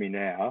escape me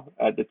now.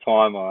 At the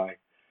time, I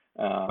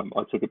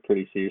took it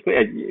pretty seriously.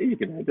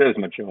 That was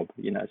my job,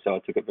 so I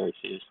took it very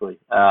seriously.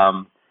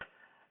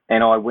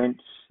 And I went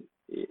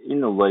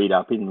in the lead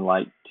up in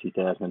late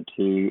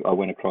 2002. I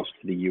went across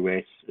to the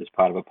US as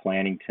part of a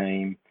planning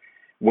team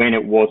when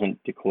it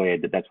wasn't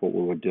declared that that's what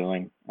we were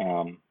doing.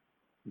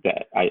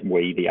 That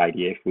we, the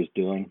ADF, was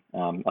doing.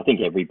 I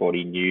think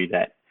everybody knew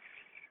that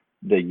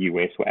the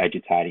US were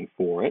agitating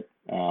for it.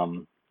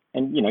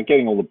 And, you know,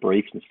 getting all the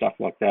briefs and stuff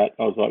like that,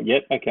 I was like,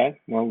 yep,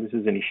 okay, well, this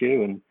is an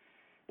issue and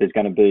there's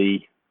going to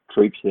be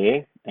troops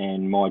there.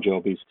 And my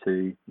job is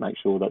to make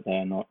sure that they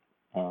are not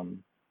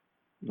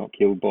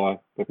killed by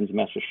weapons of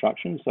mass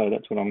destruction. So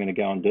that's what I'm going to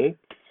go and do.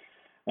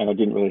 And I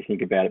didn't really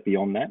think about it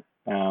beyond that.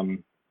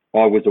 I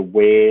was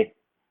aware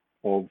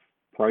of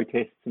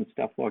protests and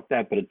stuff like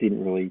that, but it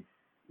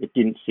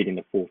didn't sit in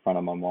the forefront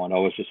of my mind. I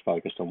was just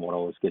focused on what I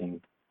was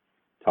getting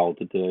told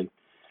to do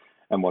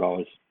and what I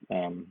was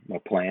my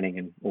planning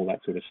and all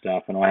that sort of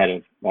stuff. And I had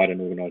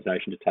an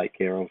organisation to take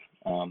care of,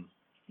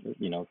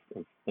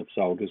 of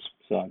soldiers.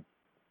 So I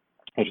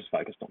was just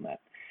focused on that.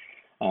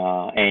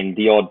 And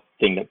the odd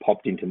thing that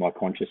popped into my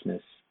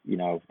consciousness, you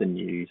know, of the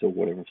news or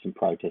whatever, some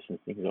protests and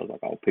things, I was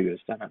like, oh, people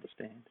just don't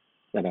understand.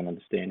 They don't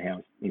understand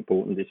how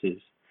important this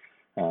is.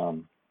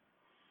 And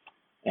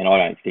I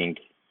don't think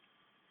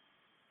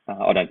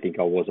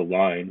I was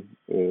alone,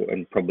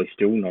 and probably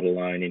still not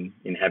alone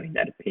in having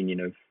that opinion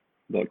of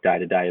like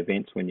day-to-day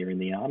events when you're in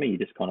the army. You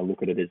just kind of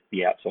look at it as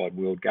the outside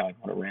world going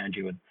on around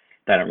you, and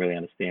they don't really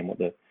understand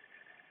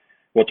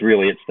what's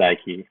really at stake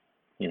here.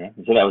 You know,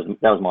 so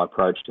that was my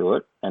approach to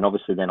it. And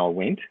obviously, then I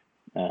went,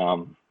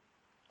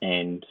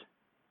 and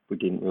we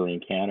didn't really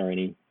encounter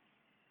any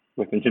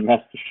weapons of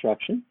mass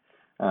destruction.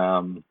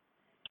 And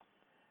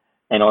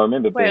I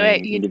remember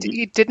Wait,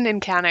 you didn't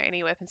encounter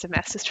any weapons of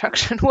mass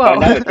destruction? Whoa.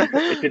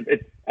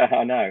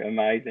 I know,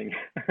 amazing.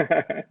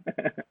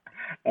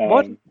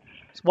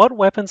 What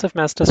weapons of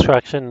mass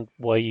destruction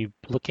were you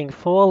looking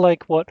for?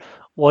 Like, what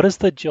does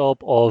the job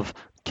of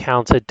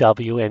counter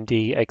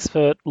WMD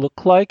expert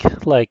look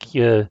like? Like,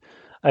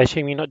 I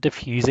assume you're not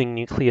diffusing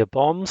nuclear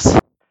bombs?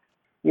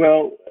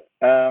 Well,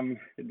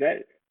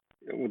 that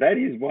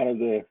is one of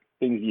the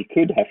things you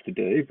could have to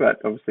do, but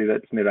obviously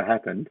that's never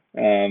happened.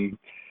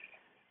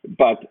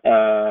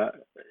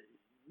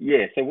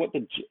 So what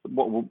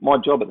my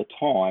job at the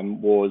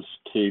time was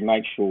to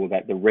make sure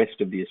that the rest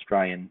of the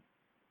Australian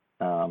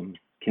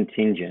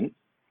contingent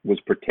was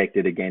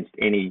protected against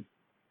any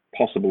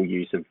possible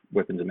use of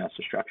weapons of mass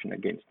destruction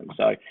against them.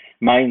 So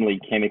mainly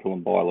chemical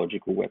and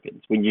biological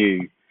weapons. We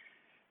knew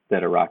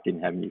that Iraq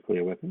didn't have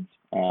nuclear weapons,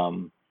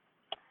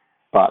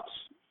 but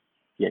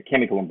yeah,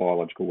 chemical and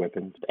biological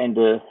weapons. And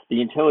the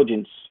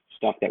intelligence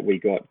stuff that we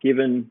got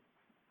given,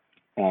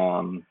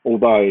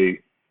 although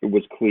it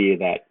was clear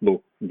that,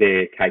 look,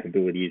 their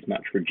capability is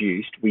much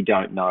reduced, we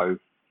don't know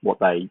what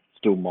they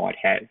still might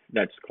have.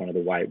 That's kind of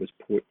the way it was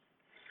put,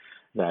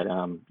 that,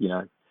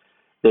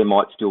 there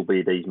might still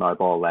be these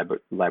mobile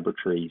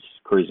laboratories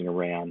cruising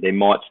around. There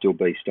might still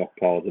be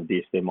stockpiles of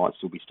this. There might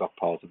still be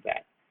stockpiles of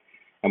that.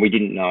 And we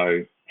didn't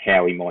know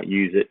how he might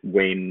use it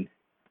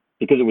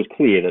because it was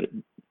clear that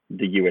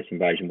the US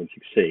invasion would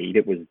succeed.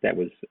 That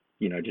was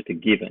just a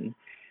given.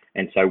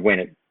 And so when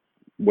it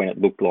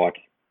looked like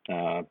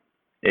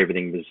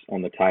everything was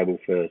on the table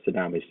for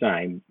Saddam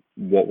Hussein,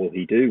 what will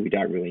he do? We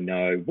don't really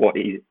know.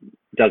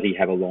 Does he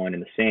have a line in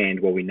the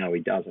sand? Well, we know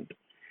he doesn't.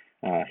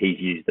 He's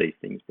used these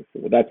things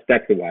before.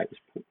 That's the way it was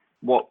put.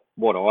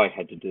 What I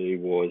had to do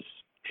was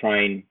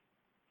train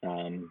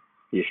the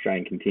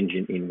Australian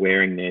contingent in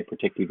wearing their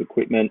protective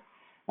equipment,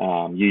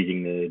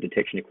 using the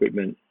detection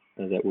equipment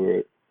that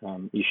were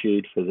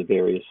issued for the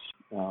various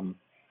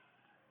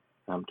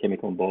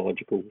chemical and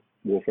biological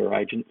warfare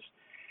agents,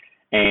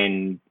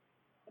 and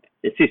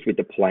assist with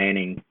the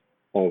planning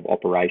of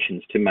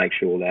operations to make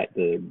sure that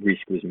the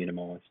risk was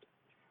minimised.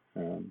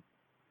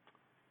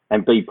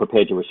 And be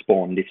prepared to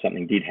respond if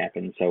something did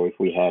happen. So if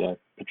we had a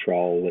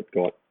patrol that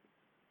got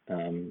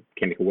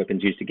chemical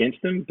weapons used against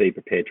them, be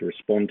prepared to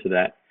respond to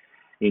that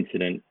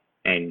incident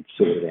and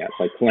sort it out.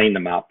 So clean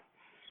them up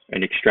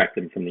and extract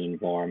them from the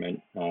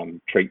environment,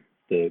 treat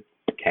the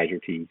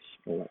casualties,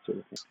 all that sort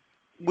of thing.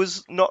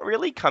 Was not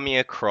really coming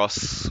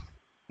across.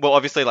 Well,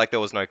 obviously, like there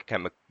was no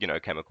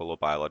chemical or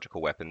biological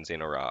weapons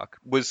in Iraq.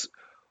 Was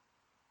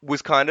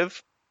kind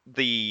of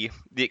the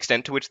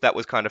extent to which that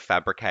was kind of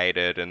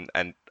fabricated and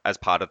as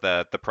part of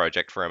the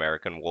project for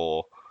American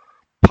War,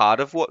 part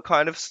of what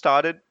kind of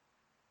started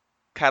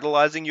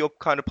catalyzing your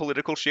kind of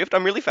political shift.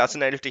 I'm really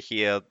fascinated to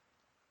hear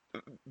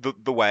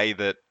the way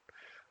that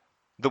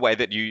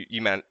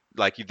you meant,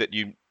 like, that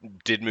you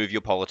did move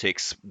your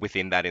politics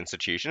within that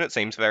institution. It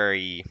seems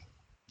very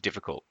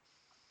difficult.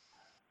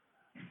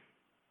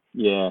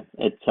 Yeah,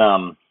 it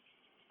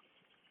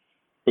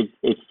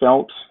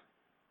felt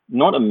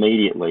not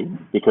immediately,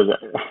 because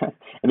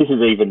and this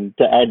is even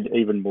to add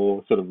even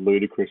more sort of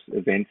ludicrous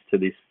events to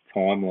this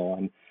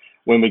timeline.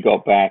 When we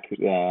got back,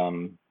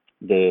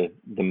 the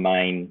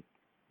main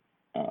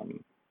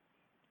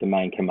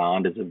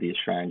commanders of the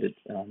Australian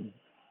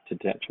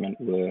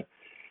detachment were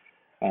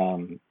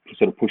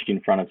sort of pushed in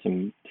front of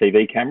some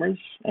TV cameras,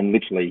 and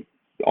literally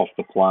off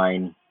the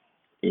plane,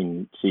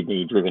 in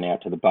Sydney, driven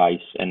out to the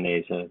base, and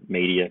there's a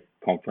media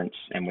conference,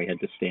 and we had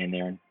to stand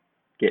there and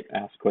get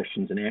asked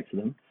questions and answer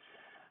them.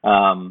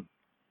 And,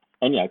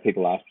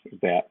 people asked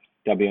about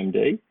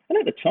WMD. And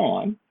at the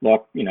time,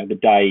 the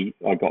day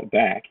I got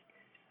back,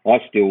 I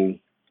still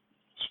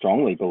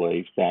strongly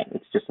believed that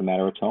it's just a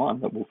matter of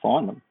time that we'll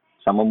find them.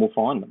 Someone will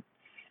find them.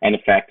 And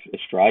in fact,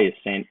 Australia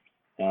sent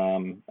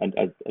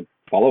a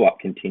follow-up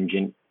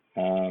contingent.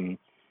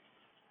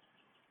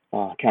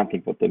 I can't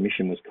think what the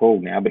mission was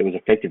called now, but it was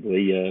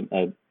effectively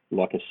a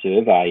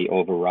survey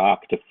of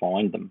Iraq to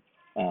find them.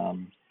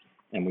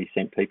 And we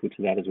sent people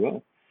to that as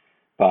well.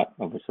 But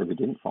obviously we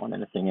didn't find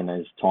anything, and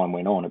as time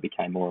went on, it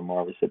became more and more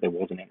obvious that there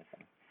wasn't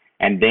anything.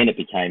 And then it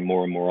became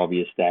more and more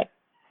obvious that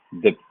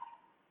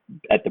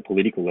at the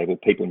political level,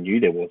 people knew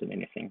there wasn't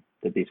anything,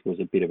 that this was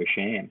a bit of a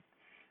sham.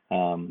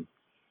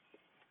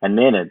 And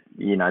then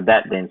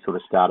that then sort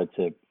of started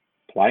to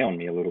play on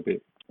me a little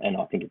bit, and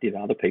I think it did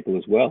other people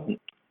as well.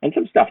 And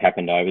some stuff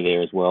happened over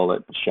there as well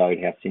that showed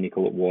how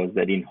cynical it was,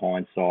 that in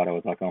hindsight, I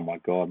was like, oh my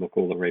God, look,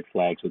 all the red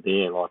flags were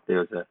there. Like there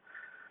was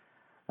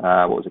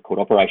what was it called?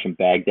 Operation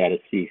Baghdad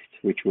Assist,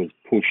 which was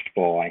pushed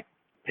by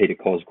Peter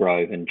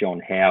Cosgrove and John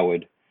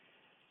Howard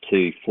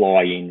to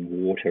fly in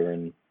water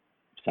and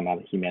some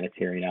other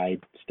humanitarian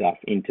aid stuff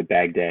into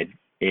Baghdad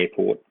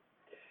airport.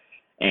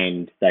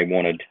 And they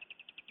wanted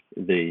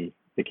the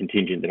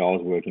contingent that I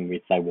was working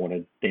with, they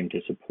wanted them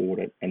to support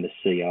it. And the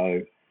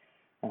CO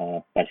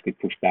basically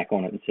pushed back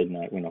on it and said,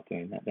 no, we're not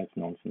doing that. That's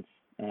nonsense.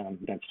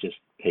 That's just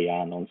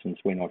PR nonsense.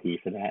 We're not here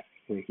for that.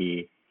 We're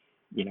here,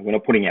 we're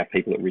not putting our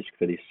people at risk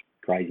for this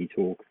crazy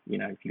talk.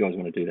 If you guys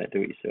want to do that,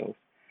 do it yourself.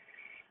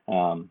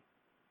 And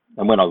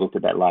when I looked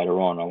at that later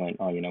on, I went,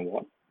 oh, you know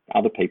what?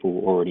 Other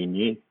people already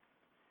knew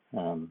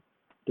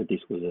that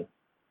this was a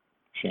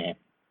sham.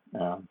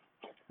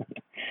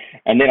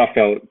 And then I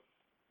felt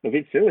a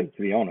bit silly,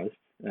 to be honest.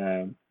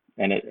 And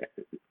it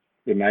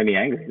made me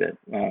angry that,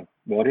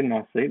 why didn't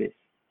I see this?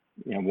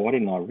 Why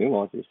didn't I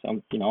realise this?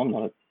 I'm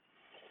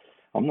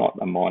not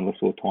a mindless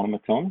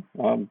automaton.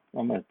 I'm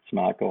a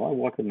smart guy.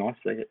 Why couldn't I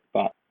see it?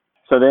 But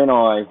so then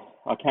I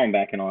came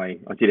back and I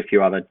did a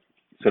few other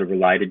sort of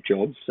related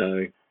jobs.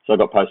 So I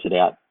got posted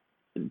out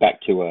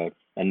back to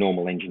a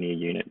normal engineer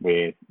unit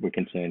where we're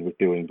concerned with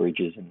building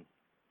bridges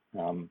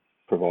and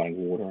providing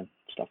water and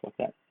stuff like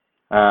that.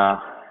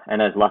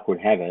 And as luck would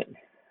have it,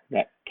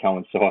 that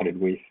coincided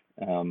with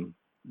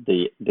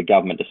the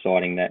government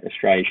deciding that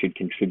Australia should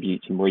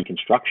contribute some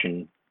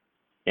reconstruction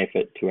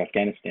effort to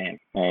Afghanistan.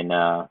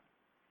 And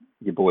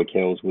your boy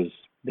Kells was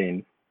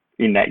then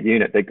in that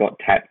unit that got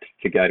tapped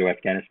to go to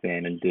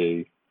Afghanistan and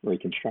do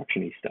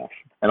reconstruction-y stuff.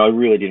 And I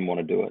really didn't want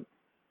to do it.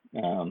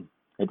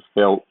 It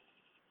felt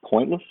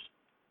pointless.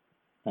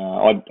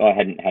 I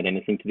hadn't had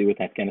anything to do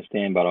with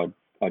Afghanistan, but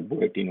I'd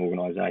worked in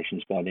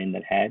organisations by then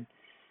that had.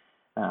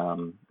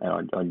 And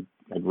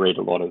I'd read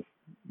a lot of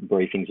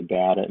briefings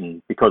about it,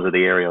 and because of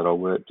the area that I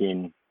worked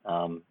in,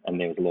 and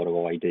there was a lot of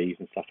IEDs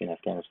and stuff in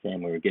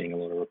Afghanistan, we were getting a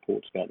lot of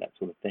reports about that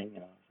sort of thing.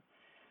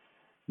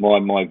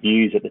 My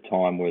views at the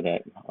time were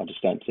that I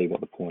just don't see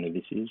what the point of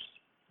this is.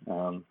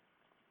 And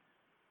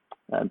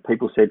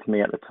people said to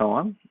me at the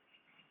time,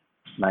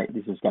 mate,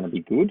 this is going to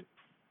be good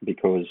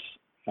because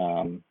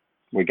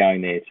we're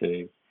going there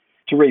to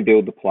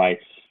rebuild the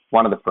place.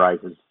 One of the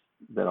phrases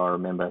that I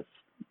remember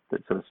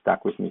that sort of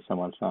stuck with me,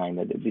 someone saying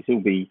that this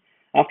will be,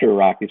 after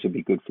Iraq, this will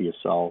be good for your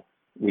soul,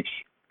 which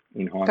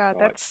in hindsight... God,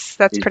 that's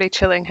pretty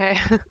chilling, hey?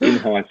 In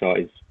hindsight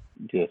is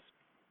just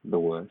the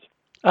worst.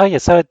 Oh yeah,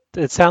 so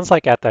it sounds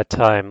like at that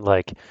time,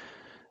 like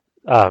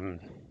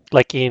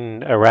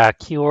in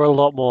Iraq, you were a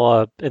lot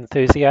more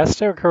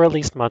enthusiastic, or at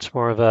least much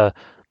more of a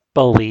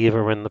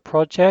believer in the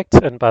project.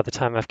 And by the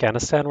time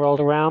Afghanistan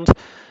rolled around,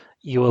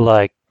 you were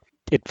like,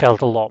 it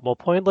felt a lot more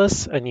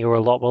pointless, and you were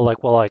a lot more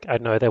like, well, like I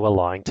know they were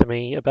lying to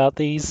me about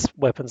these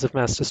weapons of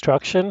mass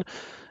destruction.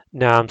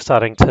 Now I'm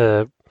starting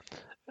to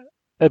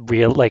and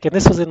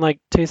this was in like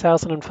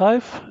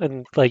 2005,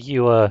 and like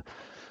you were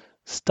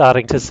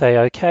starting to say,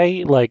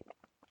 okay, like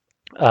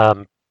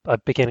I'm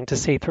beginning to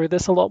see through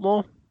this a lot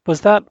more.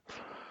 Was that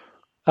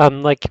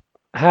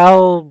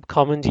how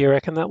common do you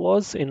reckon that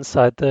was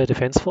inside the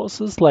Defence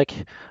Forces? Like,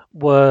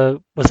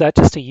 was that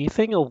just a you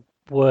thing, or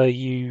were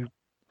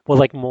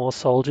like more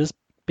soldiers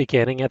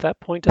beginning at that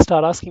point to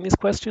start asking these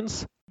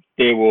questions?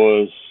 There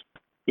was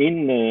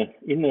in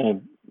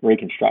the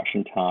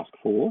reconstruction task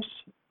force,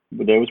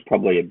 there was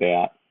probably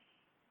about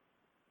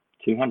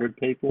 200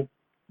 people,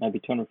 maybe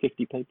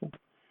 250 people,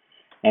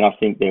 and I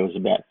think there was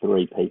about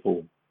 3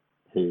 people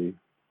who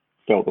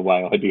felt the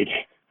way I did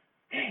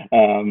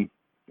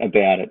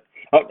about it.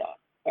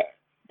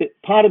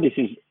 Part of this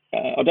is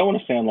I don't want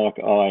to sound like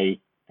I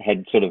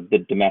had sort of the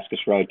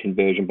Damascus Road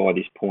conversion by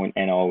this point,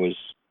 and I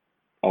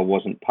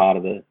wasn't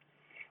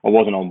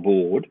on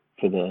board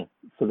for the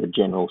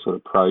general sort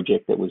of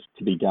project that was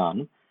to be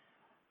done.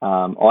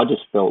 I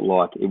just felt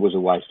like it was a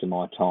waste of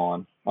my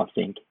time, I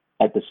think,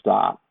 at the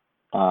start.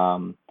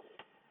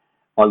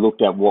 I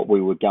looked at what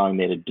we were going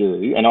there to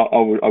do, and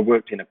I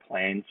worked in a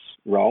plans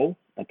role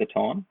at the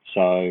time.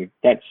 So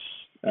that's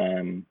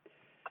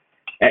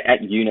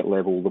at unit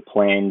level, the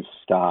plans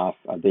staff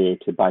are there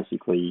to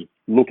basically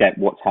look at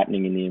what's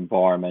happening in the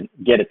environment,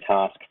 get a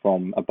task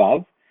from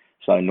above.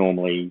 So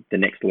normally the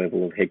next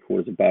level of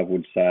headquarters above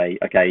would say,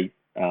 okay,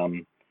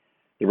 the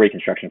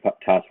reconstruction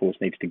task force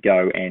needs to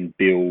go and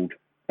build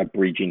a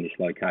bridge in this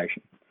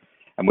location.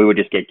 And we would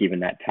just get given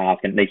that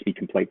task, and it needs to be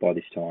complete by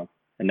this time.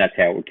 And that's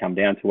how it would come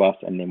down to us.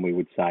 And then we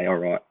would say, all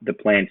right, the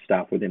plan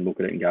staff would then look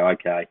at it and go,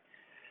 okay,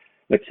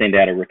 let's send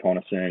out a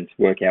reconnaissance,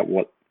 work out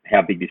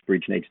how big this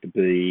bridge needs to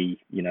be,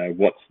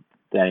 what's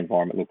that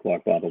environment look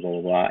like, blah, blah,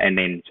 blah, blah, and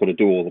then sort of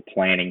do all the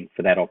planning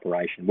for that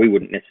operation. We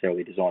wouldn't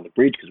necessarily design the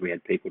bridge because we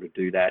had people to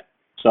do that.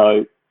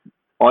 So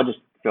I just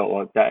felt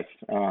like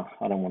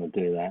I don't want to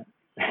do that.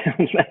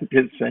 That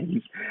just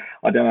seems,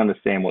 I don't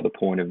understand what the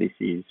point of this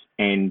is.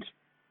 And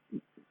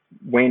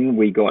when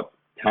we got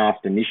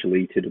tasked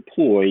initially to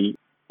deploy,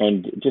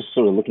 and just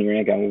sort of looking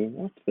around going,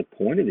 well, what's the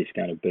point of this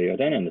going to be? I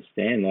don't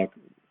understand. Like,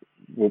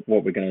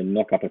 what, we're going to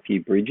knock up a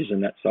few bridges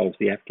and that solves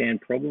the Afghan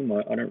problem?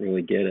 I don't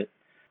really get it.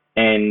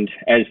 And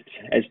as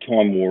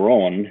time wore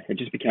on, it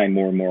just became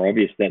more and more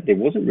obvious that there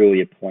wasn't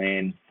really a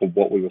plan for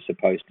what we were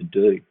supposed to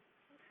do.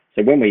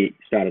 So when we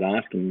started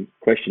asking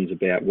questions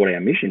about what our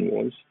mission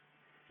was,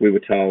 we were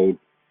told,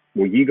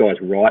 well, you guys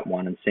write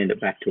one and send it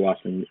back to us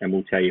and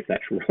we'll tell you if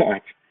that's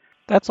right.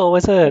 That's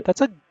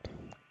a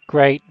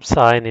great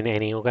sign in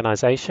any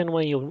organization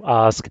where you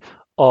ask,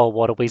 oh,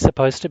 what are we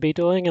supposed to be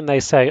doing? And they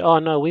say, oh,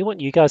 no, we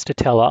want you guys to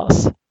tell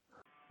us.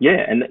 Yeah,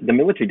 and the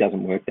military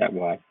doesn't work that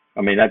way.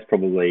 I mean, that's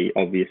probably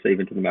obvious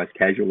even to the most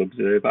casual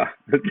observer,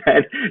 that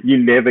that's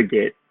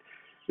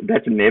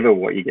never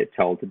what you get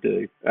told to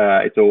do.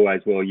 It's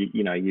always, well,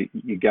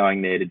 you're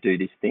going there to do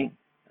this thing.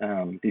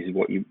 This is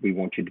what we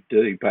want you to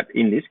do. But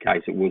in this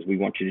case, it was, we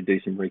want you to do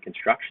some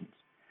reconstructions,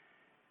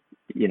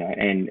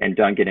 and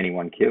don't get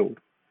anyone killed.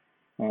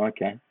 Oh,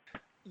 okay.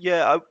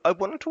 Yeah, I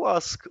wanted to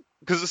ask,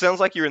 because it sounds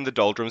like you're in the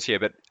doldrums here,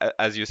 but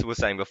as you were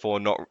saying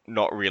before,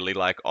 not really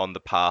like on the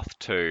path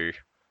to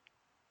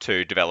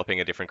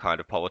developing a different kind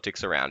of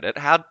politics around it.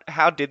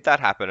 How did that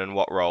happen, and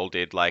what role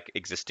did like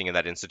existing in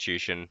that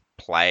institution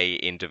play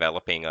in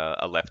developing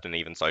a left and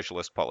even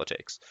socialist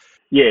politics?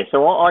 Yeah,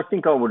 so I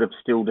think I would have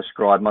still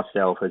described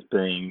myself as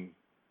being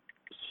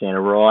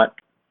centre-right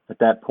at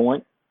that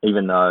point,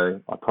 even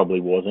though I probably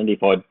wasn't.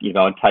 If I'd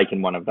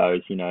taken one of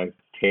those,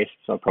 tests,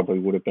 I probably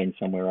would have been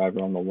somewhere over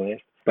on the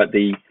left. But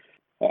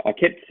I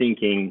kept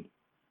thinking,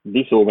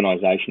 this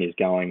organisation is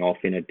going off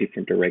in a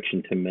different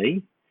direction to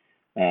me.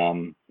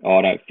 I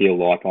don't feel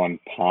like I'm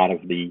part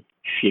of the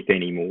ship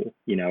anymore.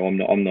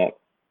 I'm not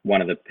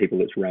one of the people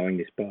that's rowing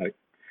this boat.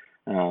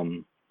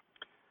 And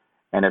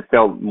it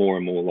felt more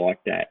and more like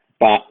that.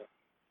 But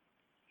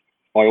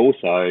I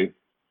also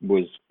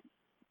was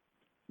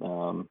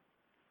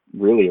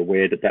really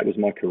aware that was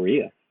my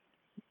career,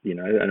 and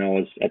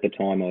at the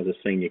time I was a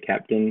senior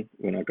captain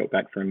when I got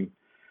back from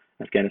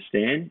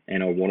Afghanistan,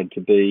 and I wanted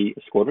to be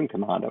a squadron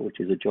commander, which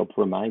is a job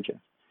for a major.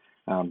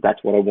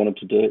 That's what I wanted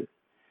to do.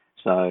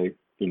 So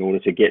in order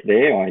to get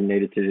there, I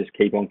needed to just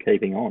keep on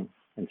keeping on.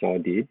 And so I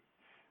did.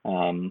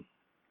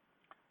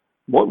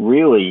 What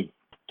really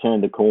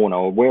turned the corner,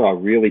 or where I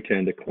really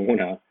turned the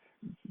corner,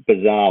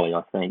 bizarrely,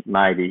 I think,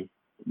 maybe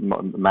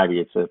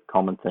it's a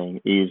common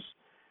thing, is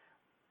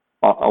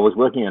I was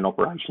working an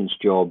operations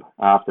job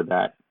after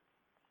that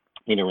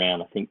in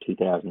around, I think,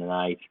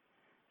 2008.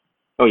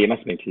 Oh, yeah, it must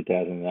have been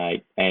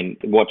 2008. And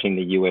watching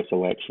the US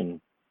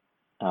election,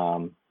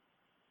 and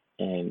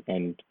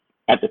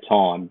at the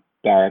time,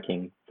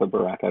 barracking for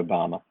Barack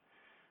Obama,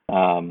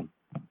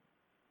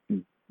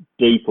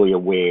 deeply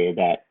aware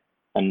that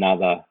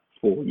another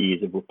 4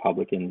 years of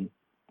Republican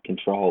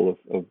control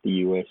of the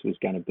US was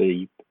going to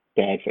be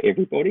bad for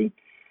everybody.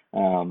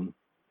 And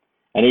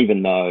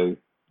even though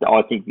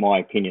I think my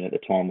opinion at the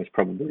time was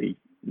probably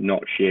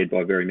not shared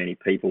by very many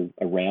people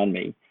around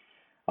me,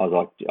 I was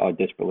like, I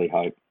desperately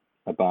hope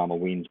Obama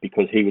wins,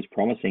 because he was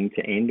promising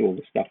to end all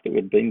the stuff that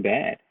had been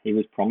bad. He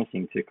was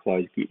promising to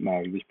close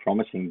Gitmo. He was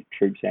promising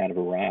troops out of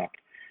Iraq,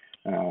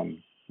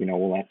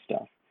 all that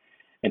stuff.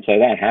 And so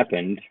that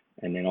happened,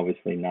 and then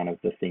obviously none of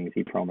the things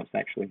he promised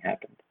actually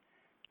happened.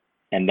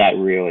 And that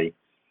really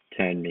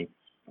turned me.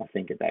 I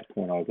think at that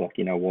point I was like,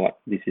 you know what,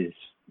 there's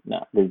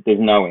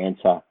no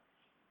answer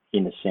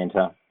in the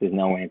centre. There's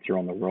no answer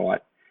on the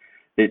right.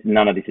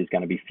 None of this is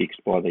going to be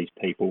fixed by these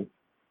people.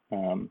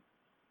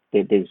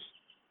 There's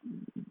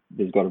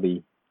got to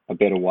be a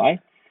better way.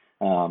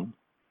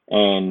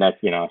 And that's,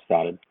 I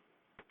started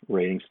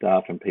reading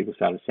stuff and people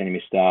started sending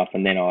me stuff.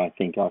 And then I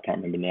can't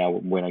remember now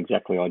when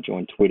exactly I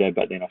joined Twitter,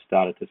 but then I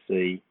started to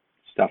see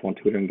stuff on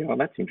Twitter and go, oh,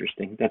 that's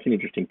interesting. That's an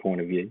interesting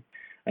point of view.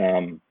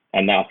 And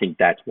I think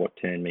that's what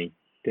turned me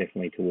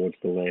definitely towards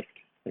the left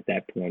at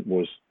that point,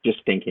 was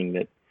just thinking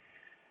that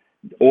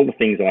all the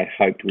things I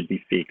hoped would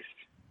be fixed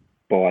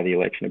by the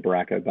election of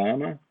Barack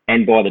Obama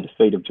and by the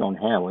defeat of John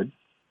Howard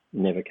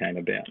never came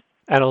about.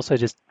 And also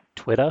just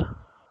Twitter.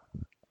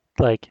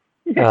 I'm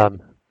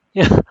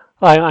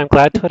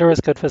glad Twitter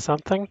is good for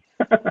something.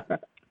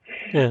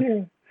 Yeah.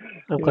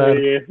 I'm glad,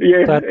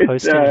 glad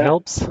posting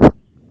helps.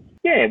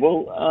 Yeah,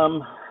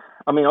 well,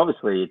 I mean,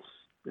 obviously,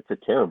 it's a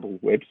terrible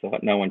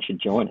website. No one should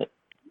join it.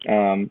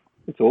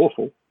 It's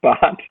awful.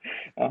 But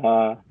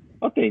I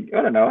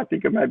don't know. I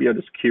think maybe I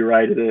just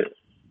curated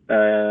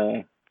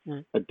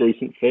a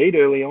decent feed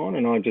early on,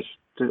 and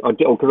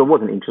because I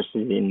wasn't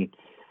interested in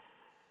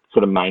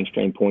sort of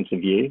mainstream points of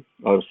view.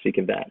 I was sick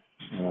of that.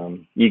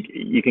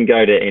 You can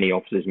go to any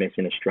officers' mess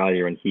in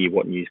Australia and hear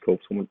what News Corp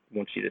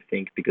wants you to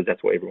think, because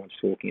that's what everyone's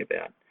talking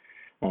about.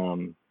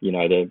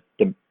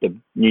 The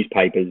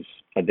newspapers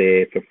are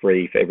there for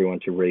free for everyone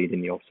to read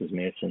in the officers'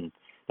 mess, and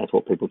that's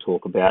what people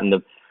talk about. And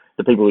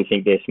the people who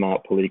think they're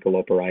smart political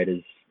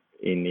operators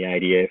in the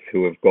ADF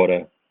who have got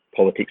a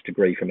politics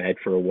degree from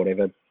ADFA or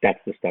whatever, that's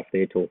the stuff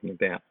they're talking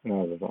about.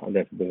 Oh,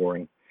 that's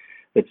boring.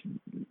 There's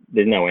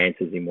no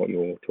answers in what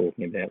you're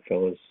talking about,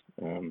 fellas.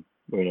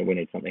 We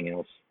need something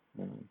else.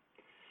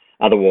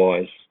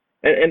 Otherwise,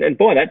 and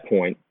by that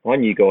point, I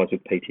knew guys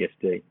with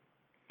PTSD,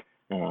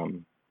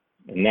 and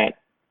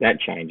that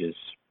changes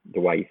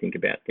the way you think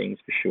about things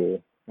for sure.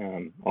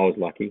 I was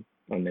lucky.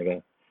 I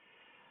never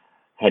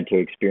had to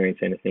experience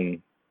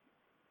anything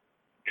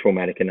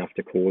traumatic enough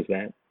to cause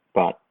that,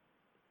 but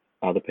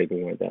other people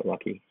weren't that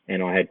lucky.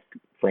 And I had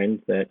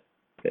friends that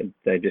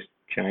they just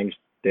changed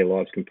their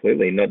lives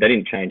completely. They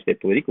didn't change their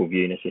political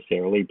view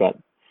necessarily, but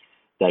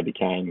they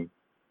became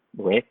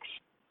wrecks.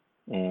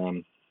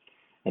 And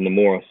the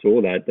more I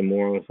saw that, the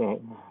more I was like,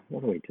 oh,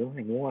 what are we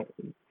doing? What?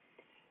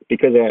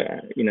 Because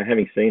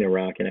having seen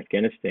Iraq and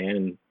Afghanistan,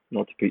 and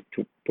not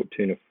to put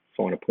too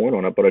fine a point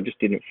on it, but I just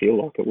didn't feel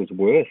like it was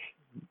worth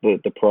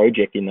the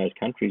project in those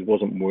countries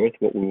wasn't worth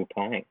what we were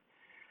paying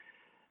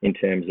in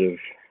terms of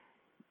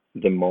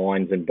the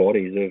minds and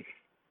bodies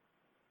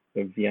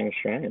of young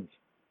Australians.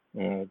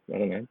 I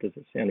don't know, does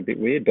it sound a bit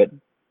weird? But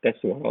that's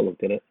the way I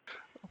looked at it.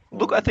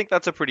 Look, I think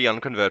that's a pretty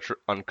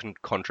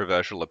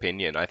uncontroversial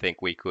opinion. I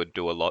think we could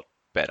do a lot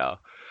better.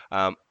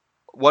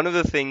 One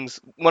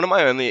of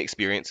my only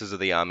experiences of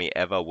the army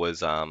ever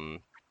was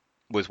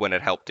when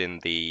it helped in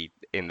the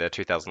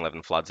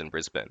 2011 floods in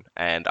Brisbane,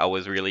 and I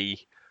was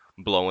really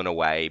blown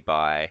away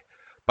by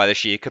the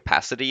sheer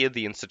capacity of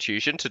the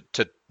institution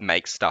to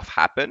make stuff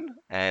happen.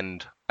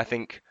 And I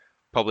think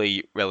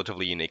probably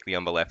relatively uniquely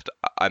on the left,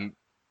 I'm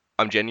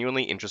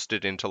genuinely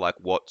interested into like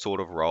what sort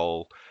of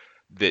role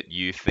that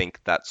you think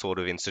that sort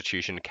of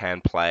institution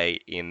can play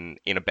in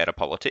a better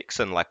politics,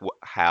 and like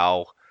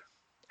how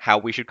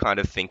we should kind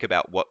of think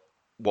about what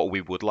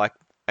we would like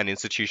an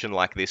institution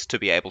like this to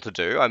be able to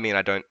do. I mean,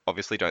 I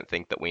obviously don't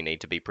think that we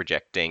need to be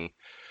projecting,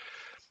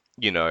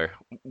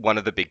 one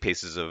of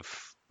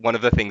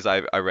the things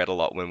I read a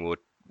lot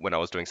when I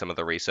was doing some of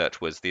the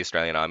research was the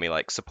Australian Army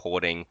like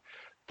supporting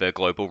the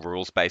global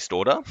rules-based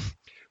order,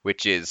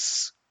 which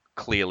is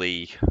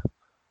clearly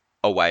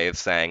a way of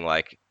saying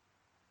like,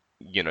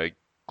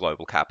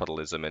 global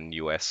capitalism and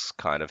US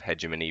kind of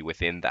hegemony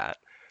within that.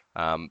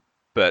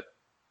 But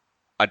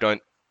I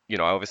don't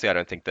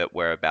think that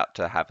we're about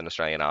to have an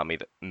Australian army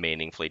that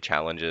meaningfully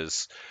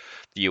challenges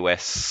the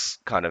US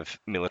kind of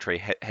military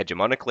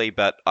hegemonically,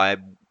 but I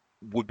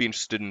would be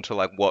interested into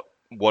like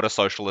what a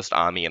socialist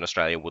army in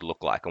Australia would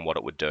look like and what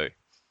it would do.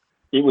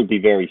 It would be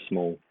very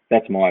small.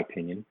 That's my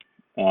opinion.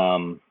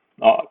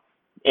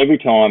 Every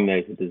time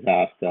there's a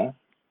disaster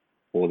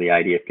or the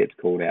ADF gets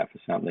called out for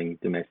something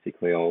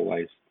domestically, I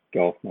always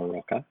go off my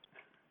rocker.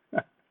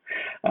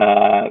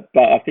 But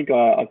I think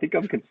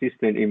I'm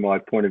consistent in my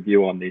point of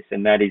view on this,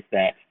 and that is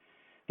that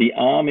the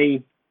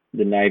Army,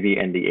 the Navy,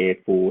 and the Air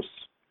Force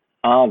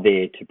are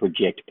there to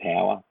project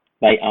power.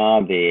 They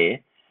are there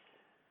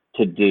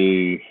to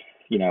do,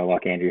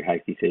 like Andrew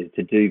Hastie says,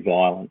 to do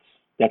violence.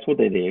 That's what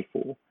they're there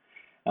for.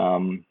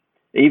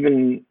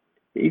 Even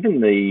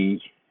the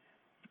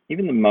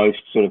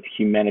most sort of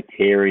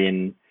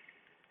humanitarian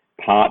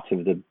parts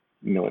of the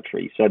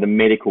military, so the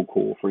medical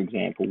corps, for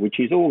example, which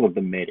is all of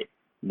the medics,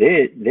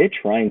 they're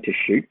trained to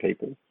shoot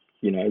people.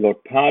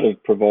 Like part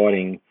of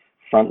providing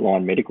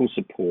frontline medical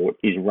support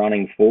is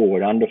running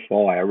forward under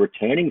fire,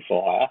 returning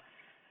fire,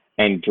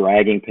 and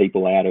dragging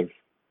people out of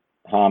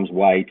harm's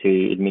way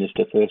to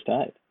administer first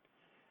aid.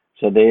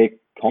 So they're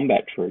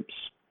combat troops.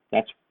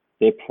 That's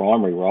their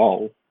primary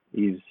role,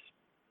 is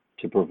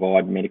to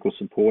provide medical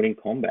support in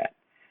combat.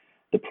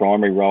 The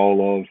primary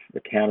role of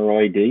the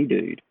counter-IED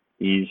dude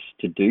is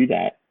to do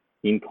that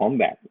in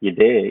combat. You're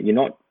there. You're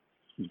not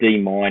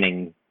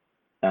demining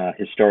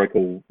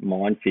historical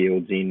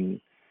minefields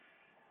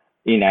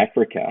in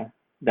Africa.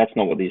 That's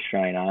not what the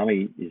Australian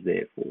Army is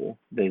there for.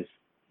 The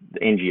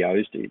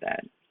NGOs do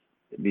that.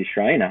 The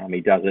Australian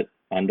Army does it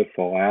under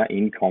fire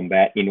in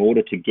combat in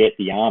order to get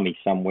the army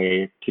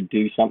somewhere to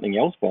do something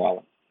else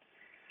violent.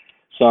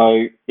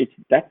 So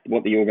that's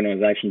what the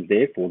organisation's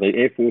there for. The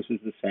Air Force is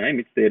the same.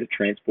 It's there to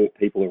transport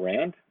people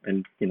around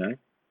and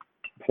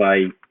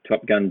play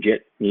Top Gun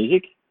jet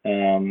music.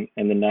 And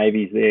the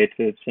Navy's there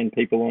to send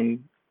people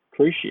on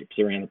cruise ships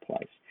around the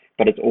place.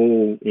 But it's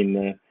all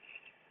in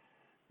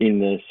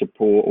the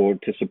support, or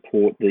to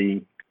support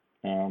the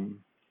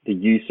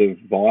use of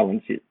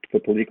violence for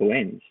political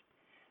ends.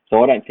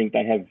 So I don't think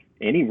they have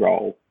any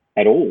role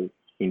at all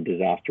in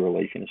disaster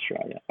relief in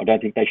Australia. I don't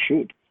think they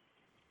should.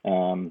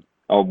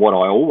 Or what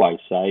I always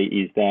say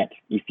is that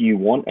if you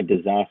want a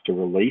disaster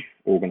relief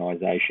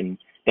organisation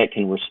that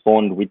can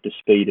respond with the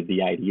speed of the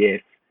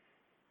ADF,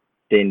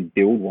 then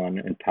build one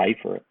and pay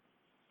for it.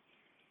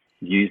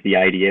 Use the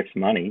ADF's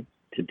money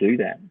to do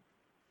that.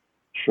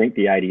 Shrink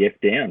the ADF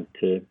down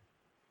to,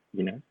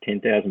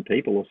 10,000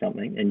 people or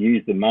something, and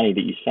use the money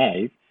that you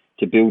save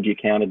to build your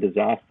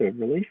counter-disaster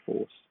relief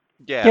force.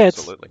 Yeah, Yeah,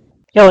 absolutely.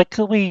 Yeah, like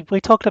we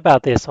talked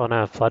about this on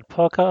our flood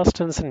podcast,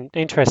 and it's an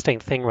interesting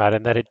thing, right?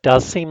 In that it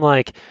does seem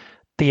like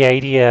the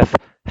ADF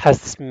has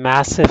this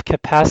massive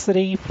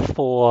capacity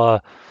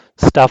for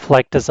stuff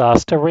like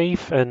disaster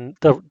relief and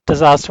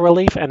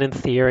in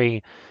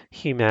theory,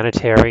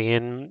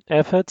 humanitarian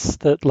efforts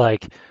that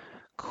like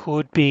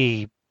could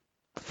be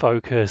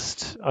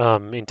focused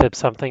into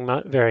something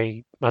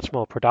very much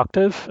more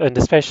productive, and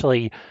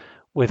especially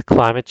with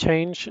climate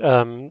change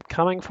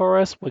coming for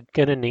us, we're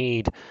going to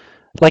need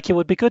like it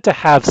would be good to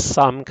have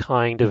some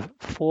kind of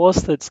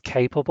force that's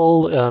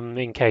capable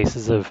in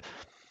cases of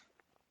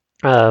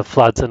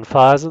floods and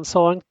fires and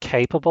so on,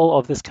 capable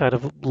of this kind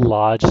of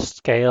large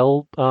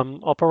scale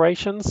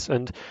operations.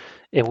 And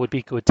it would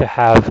be good to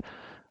have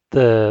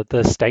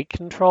the state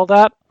control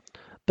that.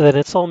 But then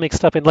it's all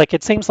mixed up in like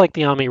it seems like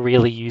the army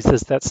really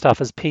uses that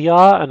stuff as PR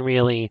and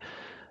really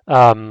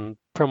from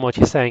what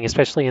you're saying,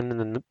 especially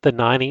in the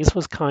 90s,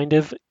 was kind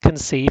of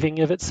conceiving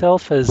of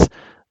itself as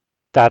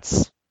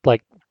that's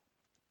like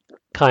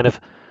kind of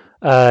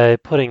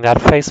putting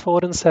that face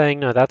forward and saying,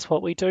 no, that's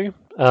what we do.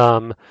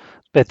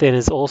 But then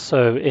is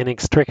also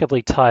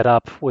inextricably tied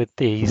up with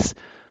these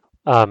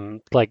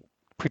like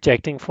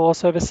projecting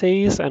force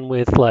overseas and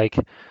with like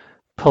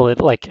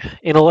like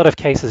in a lot of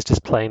cases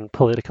just plain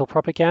political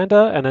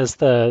propaganda. And as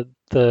the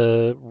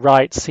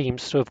right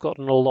seems to have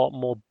gotten a lot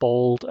more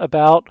bold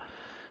about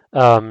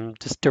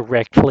just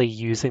directly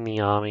using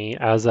the army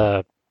as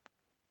a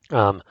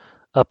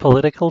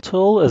political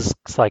tool, as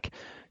it's like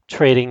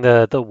treating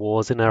the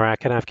wars in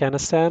Iraq and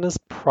Afghanistan as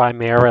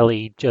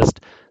primarily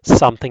just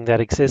something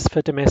that exists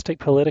for domestic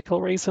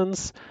political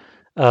reasons.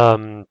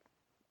 Um,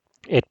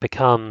 it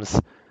becomes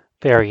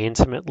very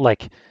intimate,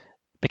 like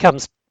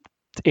becomes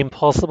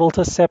impossible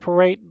to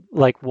separate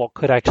like what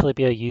could actually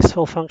be a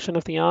useful function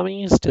of the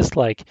army is just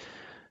like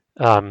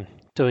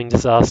doing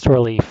disaster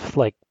relief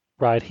like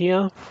right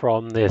here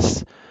from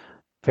this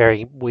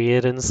very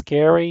weird and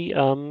scary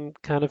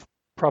kind of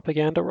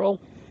propaganda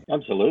role.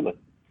 Absolutely.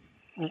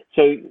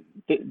 So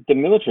the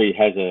military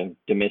has a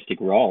domestic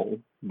role,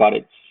 but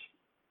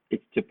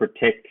it's to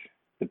protect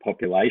the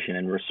population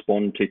and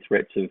respond to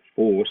threats of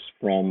force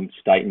from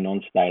state and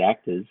non-state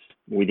actors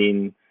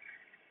within,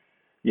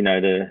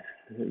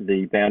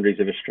 the boundaries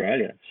of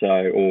Australia. So,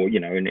 or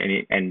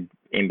and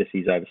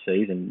embassies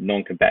overseas and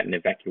non-combatant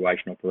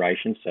evacuation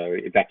operations. So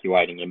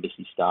evacuating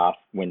embassy staff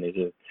when there's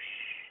a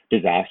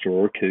disaster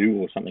or a coup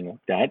or something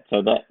like that.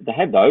 So that they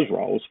have those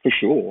roles for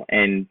sure,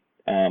 and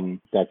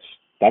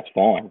that's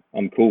fine.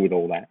 I'm cool with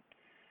all that.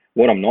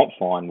 What I'm not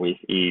fine with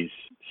is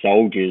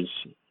soldiers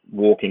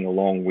walking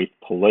along with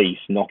police,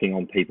 knocking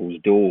on people's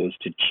doors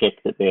to check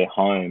that they're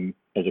home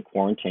as a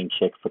quarantine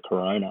check for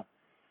corona.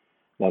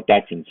 Like,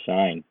 that's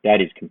insane. That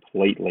is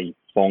completely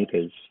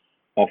bonkers,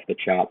 off the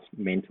charts,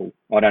 mental.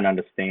 I don't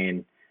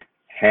understand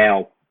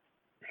how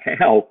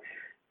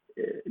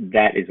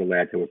that is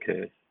allowed to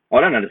occur. I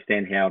don't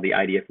understand how the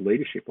ADF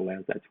leadership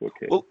allows that to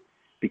occur,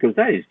 because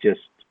that is just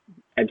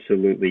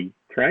absolutely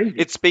crazy.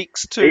 It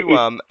speaks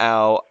to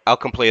our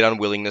complete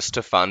unwillingness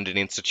to fund an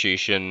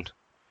institution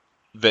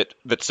that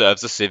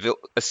serves a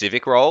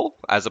civic role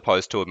as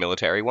opposed to a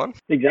military one.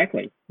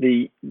 Exactly.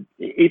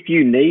 If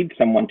you need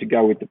someone to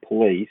go with the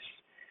police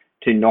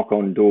to knock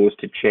on doors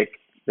to check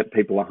that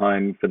people are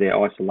home for their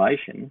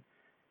isolation,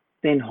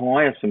 then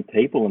hire some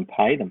people and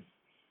pay them.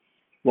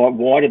 Like,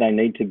 why do they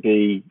need to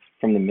be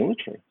from the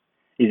military?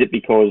 Is it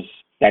because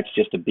that's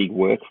just a big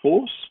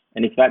workforce?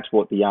 And if that's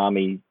what the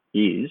army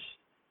is,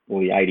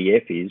 or the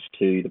ADF is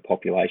to the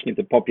population, if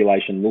the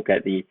population look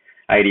at the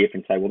ADF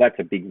and say, well, that's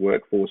a big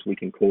workforce we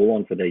can call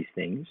on for these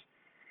things,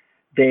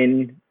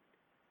 then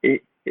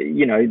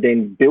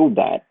then build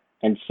that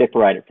and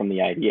separate it from the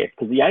ADF,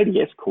 because the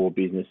ADF's core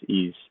business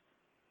is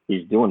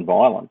doing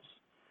violence.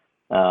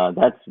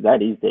 That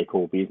is their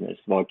core business.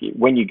 Like,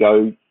 when you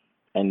go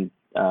and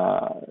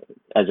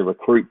as a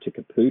recruit to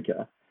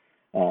Kaputa,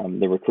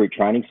 the recruit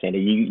training centre,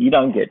 you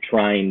don't get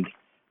trained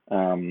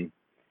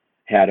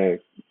how to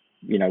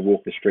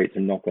walk the streets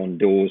and knock on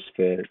doors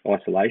for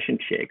isolation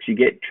checks. You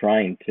get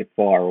trained to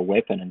fire a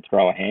weapon and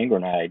throw a hand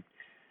grenade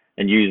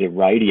and use a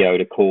radio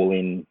to call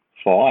in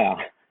fire.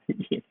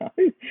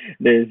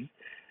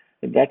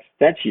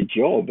 That's your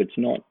job. It's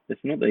not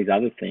these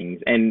other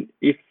things. And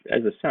if,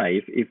 as I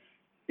say, if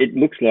it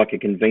looks like a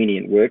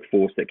convenient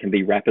workforce that can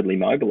be rapidly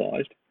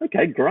mobilised,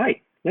 okay,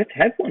 great. Let's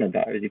have one of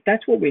those. If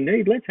that's what we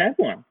need, let's have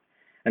one.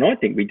 And I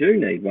think we do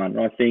need one.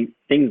 I think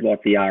things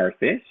like the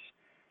RFS,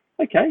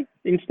 okay,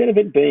 instead of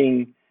it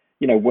being,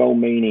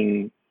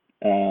 well-meaning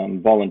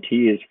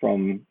volunteers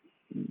from,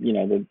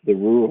 the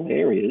rural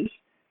areas,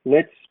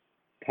 let's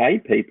pay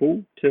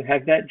people to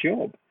have that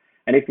job.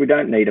 And if we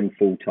don't need them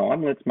full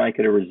time, let's make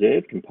it a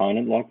reserve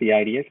component like the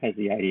ADF has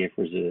the ADF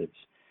reserves.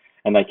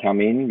 And they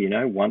come in,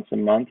 once a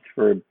month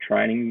for a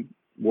training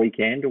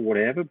weekend or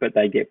whatever, but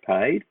they get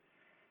paid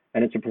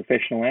and it's a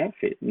professional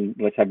outfit. And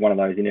let's have one of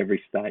those in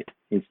every state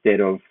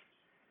instead of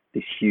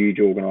this huge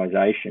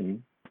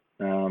organisation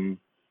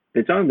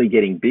that's only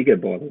getting bigger,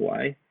 by the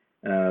way.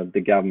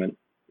 The government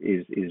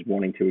is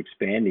wanting to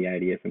expand the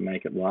ADF and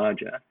make it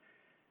larger.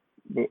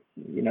 But,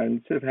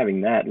 instead of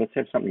having that, let's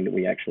have something that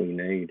we actually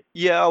need.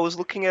 Yeah, I was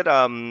looking at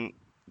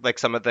like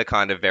some of the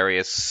kind of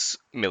various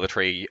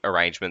military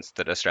arrangements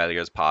that Australia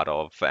is part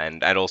of,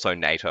 and also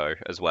NATO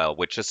as well,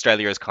 which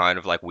Australia is kind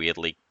of like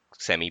weirdly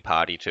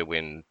semi-party to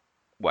in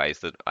ways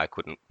that I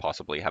couldn't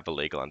possibly have a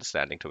legal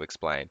understanding to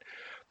explain.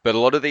 But a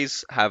lot of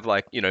these have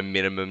like,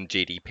 minimum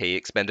GDP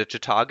expenditure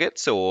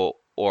targets or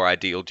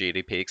ideal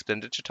GDP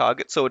expenditure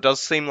targets. So it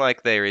does seem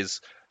like there is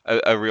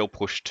a real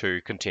push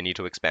to continue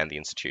to expand the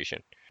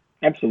institution.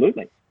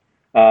 Absolutely.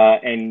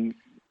 And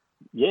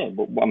yeah,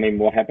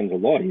 what happens a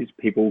lot is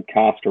people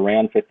cast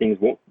around for things.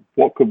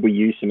 What could we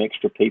use some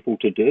extra people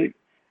to do?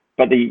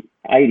 But the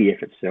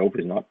ADF itself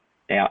is not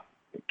out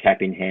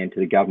cap in hand to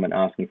the government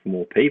asking for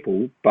more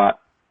people, but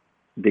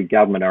the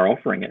government are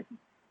offering it.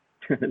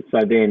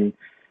 So then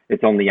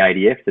it's on the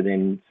ADF to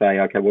then say,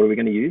 okay, what are we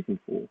going to use them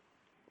for?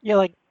 Yeah,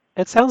 like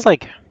it sounds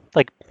like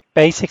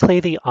basically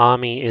the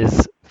army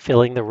is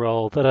filling the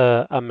role that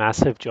a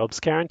massive jobs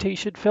guarantee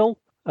should fill.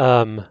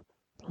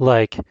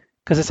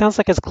 Because it sounds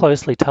like it's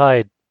closely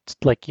tied.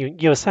 Like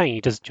you were saying,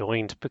 you just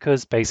joined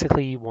because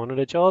basically you wanted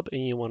a job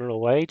and you wanted a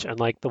wage. And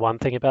like the one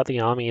thing about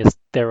the army is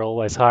they're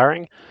always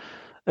hiring.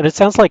 And it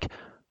sounds like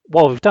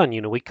what we've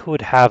done, we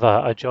could have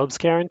a jobs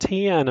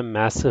guarantee and a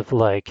massive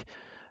like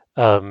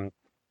a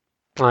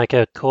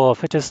core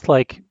for just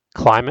like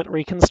climate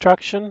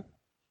reconstruction.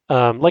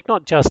 Like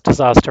not just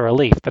disaster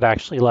relief, but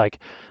actually like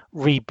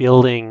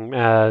rebuilding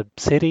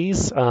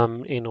cities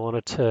in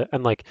order to,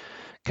 and like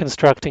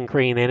constructing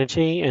green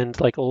energy and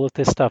like all of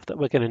this stuff that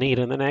we're going to need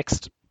in the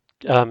next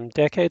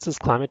decades as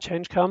climate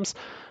change comes.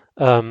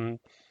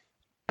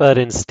 But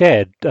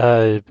instead,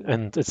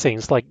 and it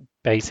seems like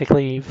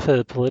basically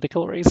for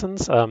political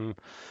reasons,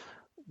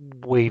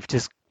 we're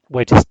just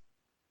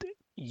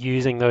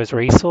using those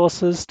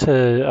resources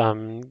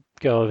to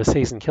go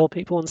overseas and kill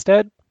people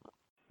instead.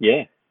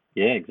 Yeah,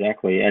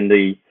 exactly. And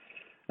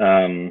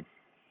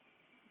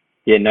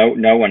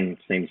no one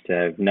seems to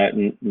have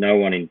no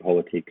one in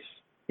politics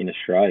in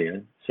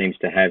Australia seems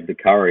to have the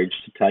courage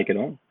to take it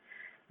on.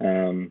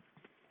 And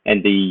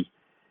the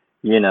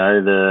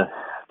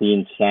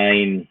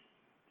insane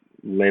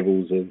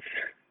levels of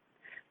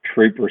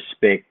troop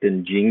respect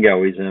and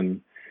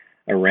jingoism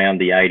around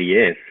the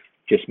ADF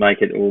just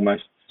make it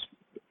almost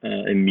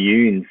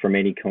immune from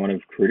any kind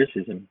of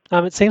criticism.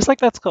 It seems like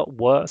that's got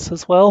worse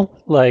as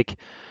well. Like,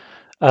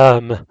 I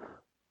don't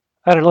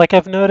know, like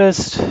I've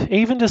noticed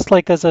even just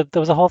like there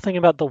was a whole thing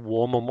about the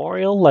War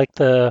Memorial, like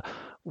the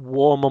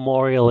War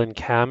Memorial in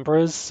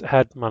Canberra's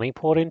had money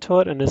poured into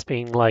it and is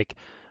being like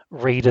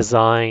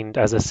redesigned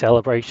as a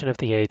celebration of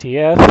the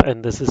ADF.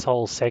 And there's this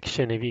whole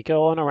section, if you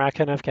go on Iraq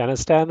and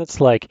Afghanistan,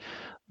 it's like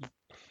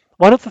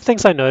one of the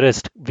things I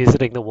noticed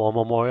visiting the War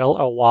Memorial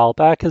a while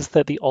back is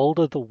that the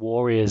older the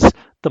war is,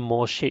 the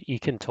more shit you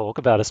can talk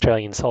about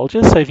Australian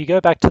soldiers. So if you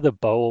go back to the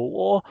Boer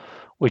War,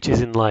 which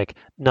is in like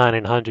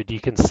 1900, you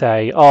can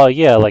say, oh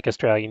yeah, like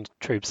Australian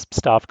troops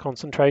staffed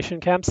concentration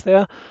camps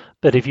there.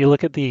 But if you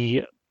look at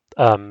the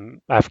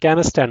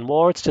Afghanistan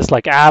war, it's just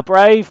like,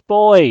 brave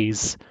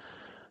boys.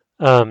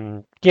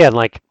 Yeah,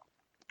 like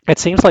it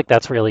seems like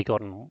that's really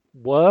gotten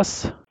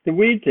worse. The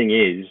weird thing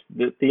is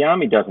that the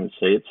army doesn't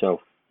see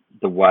itself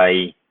the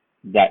way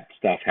that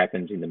stuff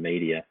happens in the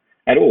media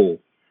at all.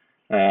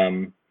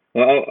 When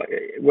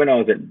I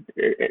was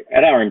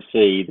at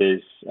RMC,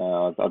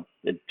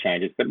 it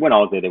changes, but when I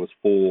was there was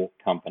 4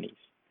 companies,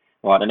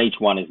 right, and each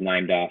one is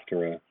named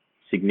after a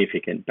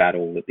significant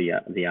battle that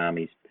the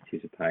army's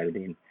participated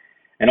in.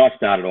 And I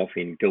started off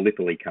in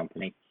Gallipoli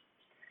Company,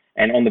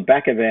 and on the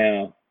back of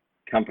our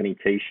company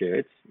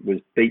T-shirts was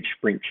Beach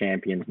Sprint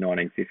Champions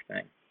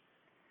 1915.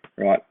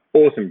 Right,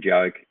 awesome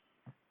joke.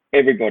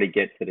 Everybody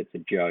gets that it's a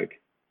joke,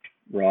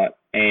 right?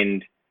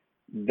 And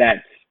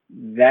that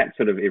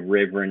sort of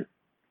irreverent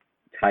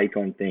take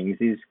on things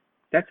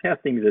that's how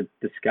things are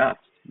discussed.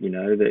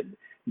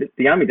 That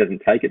the army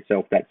doesn't take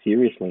itself that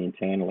seriously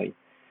internally.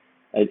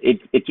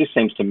 It just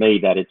seems to me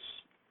that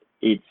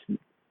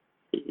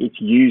it's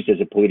used as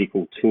a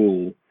political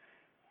tool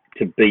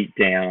to beat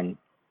down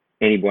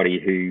anybody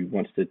who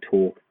wants to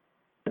talk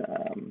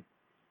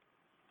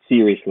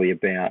seriously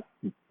about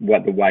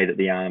the way that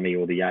the army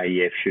or the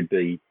ADF should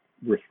be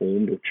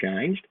reformed or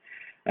changed.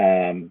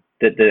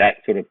 That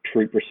sort of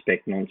troop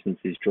respect nonsense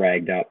is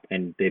dragged up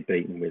and they're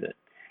beaten with it,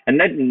 and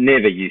that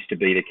never used to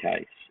be the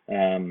case.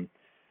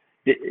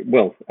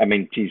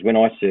 When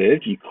I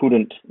served, you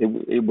couldn't.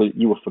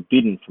 You were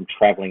forbidden from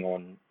travelling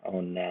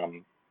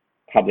on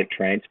public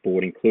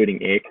transport,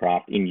 including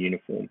aircraft, in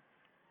uniform.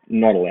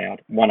 Not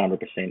allowed.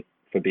 100%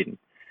 forbidden.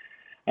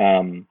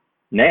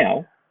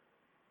 Now,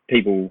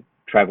 people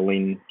travel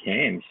in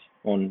cams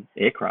on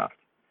aircraft,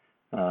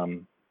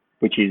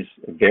 which is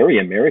a very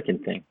American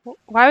thing.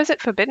 Why was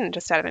it forbidden,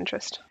 just out of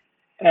interest?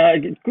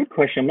 Good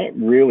question. I'm not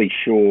really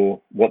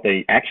sure what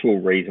the actual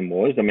reason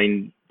was. I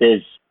mean,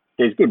 there's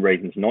good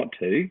reasons not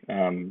to,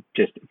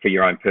 just for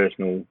your own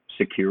personal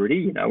security.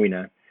 You know, in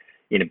a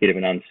bit of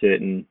an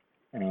uncertain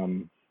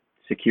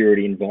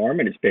security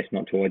environment, it's best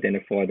not to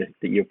identify that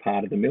you're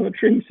part of the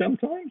military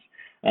sometimes.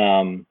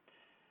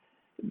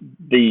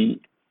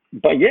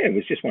 But yeah, it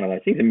was just one of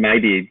those things, and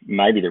maybe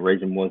the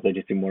reason was they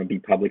just didn't want to be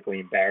publicly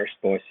embarrassed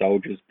by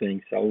soldiers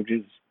being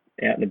soldiers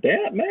out and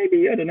about.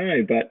 Maybe, I don't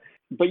know, but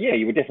yeah,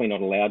 you were definitely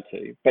not allowed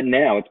to. But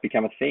now it's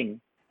become a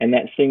thing, and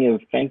that thing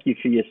of thank you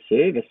for your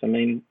service. I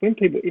mean, when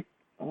people,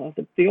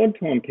 the odd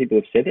time people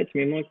have said that to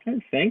me, I'm like,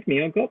 don't thank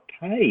me, I got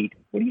paid.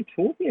 What are you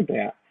talking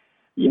about?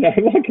 You know,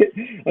 like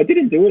I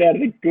didn't do it out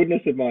of the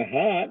goodness of my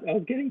heart. I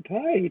was getting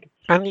paid.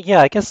 And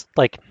yeah, I guess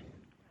like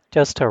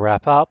just to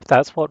wrap up,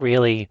 that's what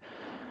really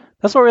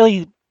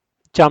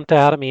jumped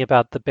out at me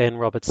about the Ben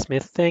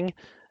Roberts-Smith thing.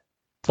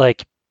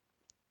 Like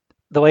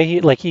the way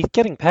he's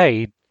getting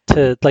paid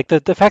to like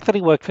the fact that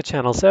he worked for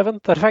Channel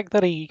 7, the fact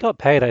that he got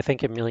paid I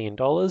think $1 million.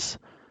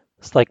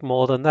 It's like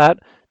more than that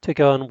to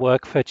go and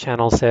work for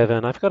Channel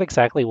 7. I forgot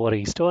exactly what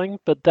he's doing,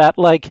 but that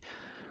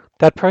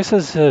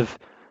process of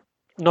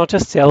not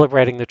just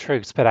celebrating the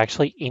troops, but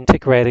actually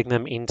integrating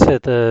them into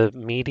the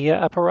media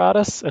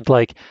apparatus and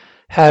like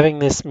having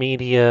this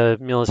media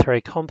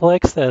military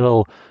complex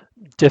that'll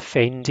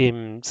defend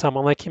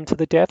someone like him to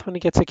the death when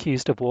he gets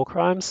accused of war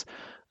crimes.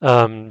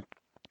 And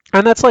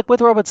that's like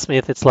with Robert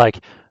Smith, it's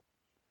like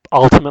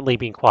ultimately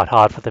been quite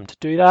hard for them to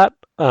do that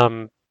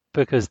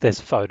because there's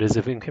photos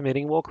of him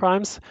committing war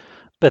crimes.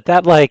 But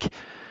that like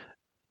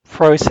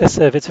process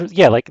of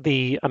like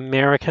the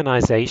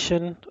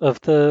Americanization of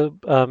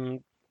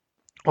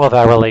of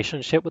our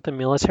relationship with the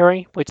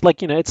military, which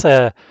like it's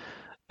an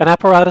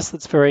apparatus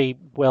that's very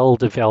well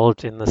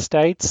developed in the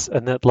States,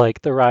 and that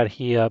like the right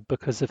here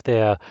because of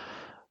their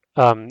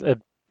a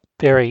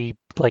very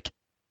like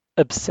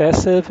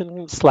obsessive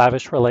and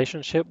slavish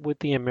relationship with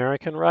the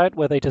American right,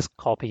 where they just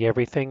copy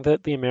everything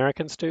that the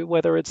Americans do,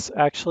 whether it's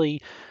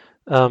actually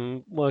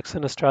works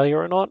in Australia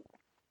or not,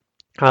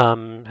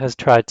 has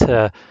tried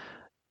to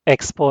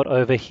export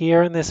over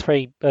here in this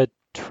very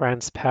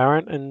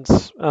transparent and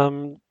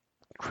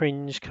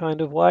cringe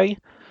kind of way.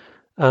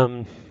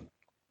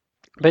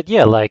 But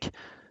yeah, like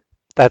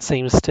that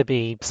seems to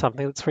be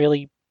something that's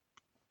really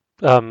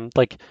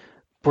like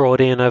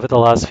brought in over the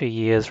last few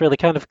years, really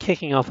kind of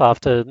kicking off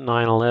after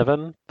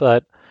 9/11.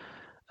 But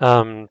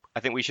I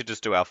think we should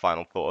just do our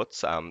final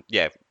thoughts.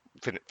 Yeah,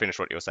 finish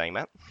what you were saying,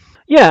 Matt.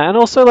 yeah, and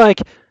also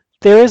like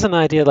there is an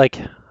idea, like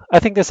I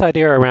think this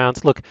idea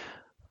around, look,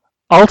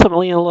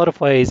 ultimately in a lot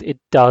of ways it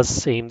does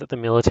seem that the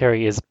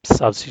military is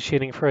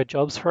substituting for a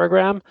jobs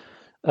program.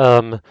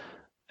 And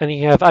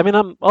you have, I mean,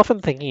 I'm often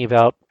thinking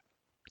about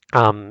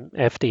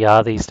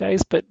FDR these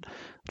days, but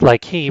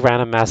like he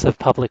ran a massive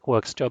public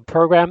works job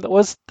program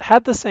that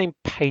had the same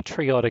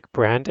patriotic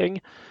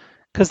branding,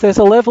 because there's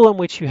a level in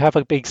which you have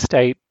a big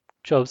state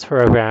jobs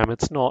program.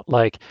 It's not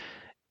like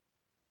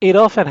it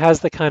often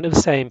has the kind of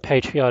same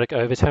patriotic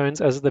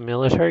overtones as the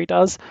military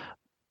does,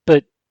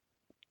 but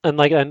and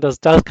does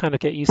kind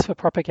of get used for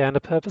propaganda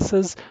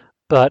purposes,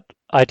 but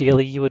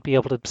ideally you would be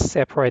able to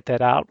separate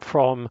that out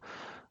from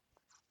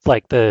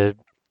like the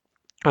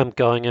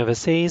going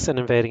overseas and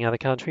invading other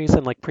countries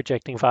and like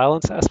projecting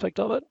violence aspect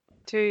of it.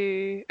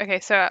 Okay,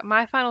 so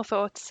my final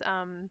thoughts.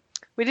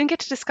 We didn't get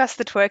to discuss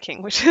the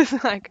twerking, which is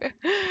like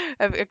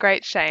a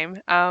great shame.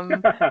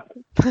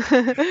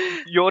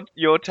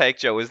 Your take,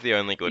 Joe, is the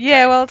only good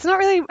Yeah, take. well, it's not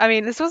really. I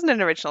mean, this wasn't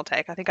an original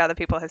take. I think other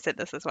people have said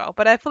this as well,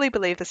 but I fully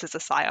believe this is a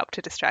psyop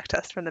to distract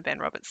us from the Ben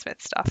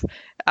Roberts-Smith stuff,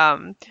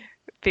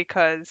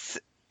 because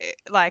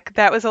like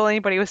that was all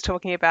anybody was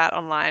talking about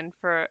online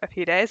for a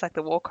few days, like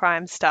the war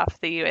crime stuff,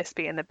 the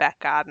USB in the back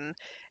garden,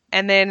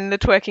 and then the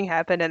twerking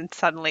happened, and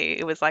suddenly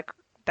it was like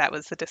that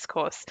was the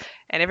discourse,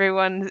 and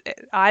everyone's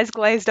eyes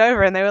glazed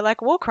over, and they were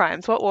like, "War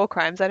crimes? What war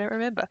crimes? I don't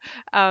remember."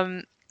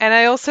 And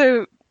I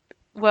also,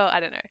 well,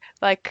 I don't know,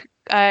 like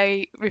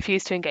I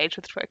refuse to engage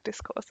with twerk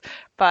discourse,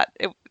 but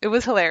it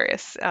was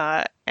hilarious,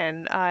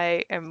 and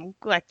I am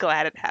like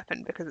glad it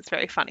happened because it's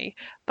very funny.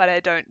 But I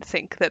don't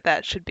think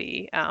that should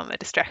be a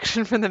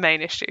distraction from the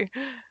main issue.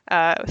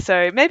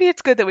 So maybe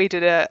it's good that we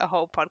did a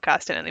whole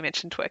podcast and only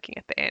mentioned twerking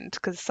at the end,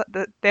 because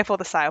therefore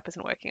the psyop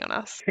isn't working on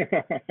us.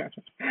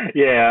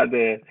 Yeah,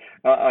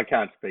 I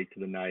can't speak to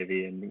the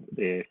Navy and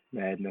their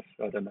madness.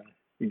 I don't know.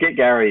 Get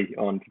Gary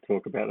on to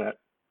talk about that.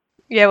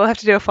 Yeah, we'll have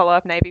to do a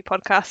follow-up Navy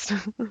podcast.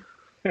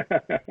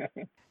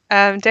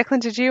 Declan,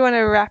 did you want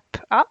to wrap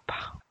up?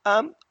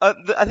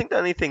 I think the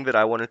only thing that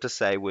I wanted to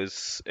say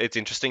was it's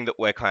interesting that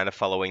we're kind of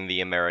following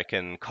the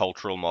American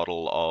cultural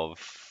model of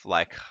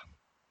like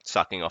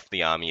sucking off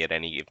the army at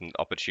any given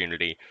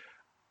opportunity,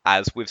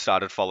 as we've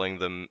started following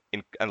them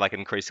and like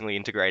increasingly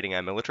integrating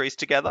our militaries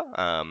together.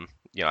 I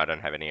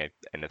don't have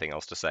anything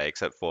else to say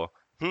except for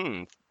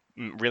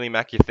really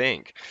make you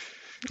think.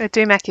 They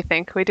do make you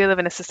think. We do live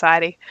in a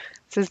society.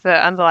 This is the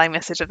underlying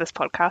message of this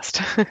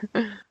podcast.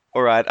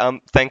 All right.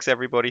 Thanks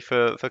everybody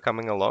for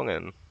coming along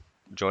and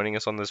joining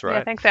us on this Yeah,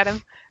 ride. thanks,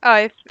 Adam. Oh,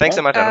 if, Thanks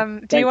so much, Adam.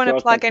 do you Thanks, want to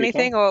guys. plug Thanks for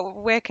your anything, or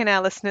where can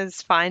our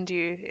listeners find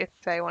you if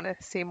they want to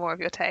see more of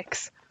your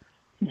takes?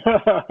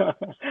 I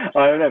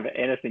don't have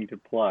anything to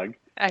plug.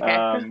 Okay.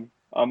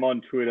 I'm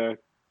on Twitter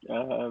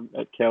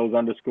at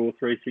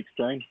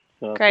Kells_316.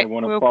 So Great. if they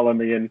want to We'll- follow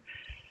me and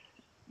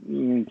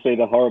see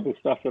the horrible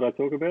stuff that I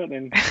talk about,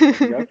 then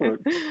go for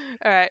it.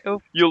 All right. Well,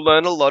 You'll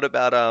learn a lot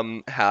about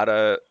how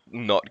to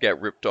not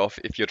get ripped off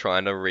if you're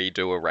trying to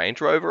redo a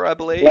Range Rover, I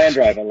believe. Land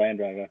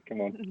Rover.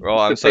 Come on. Oh,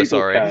 I'm It's a so people's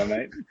sorry. car,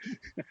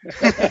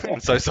 mate. I'm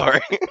so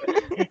sorry.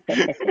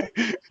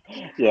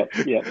 Yeah.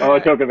 I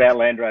talk about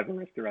Land Rover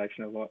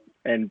restoration a lot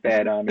and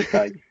bad army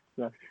takes.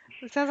 So.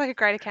 it sounds like a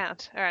great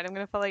account. All right. I'm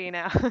going to follow you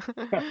now.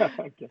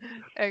 Okay.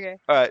 Okay.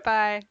 All right.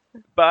 Bye.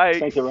 Bye.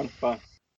 Thanks, everyone. Bye.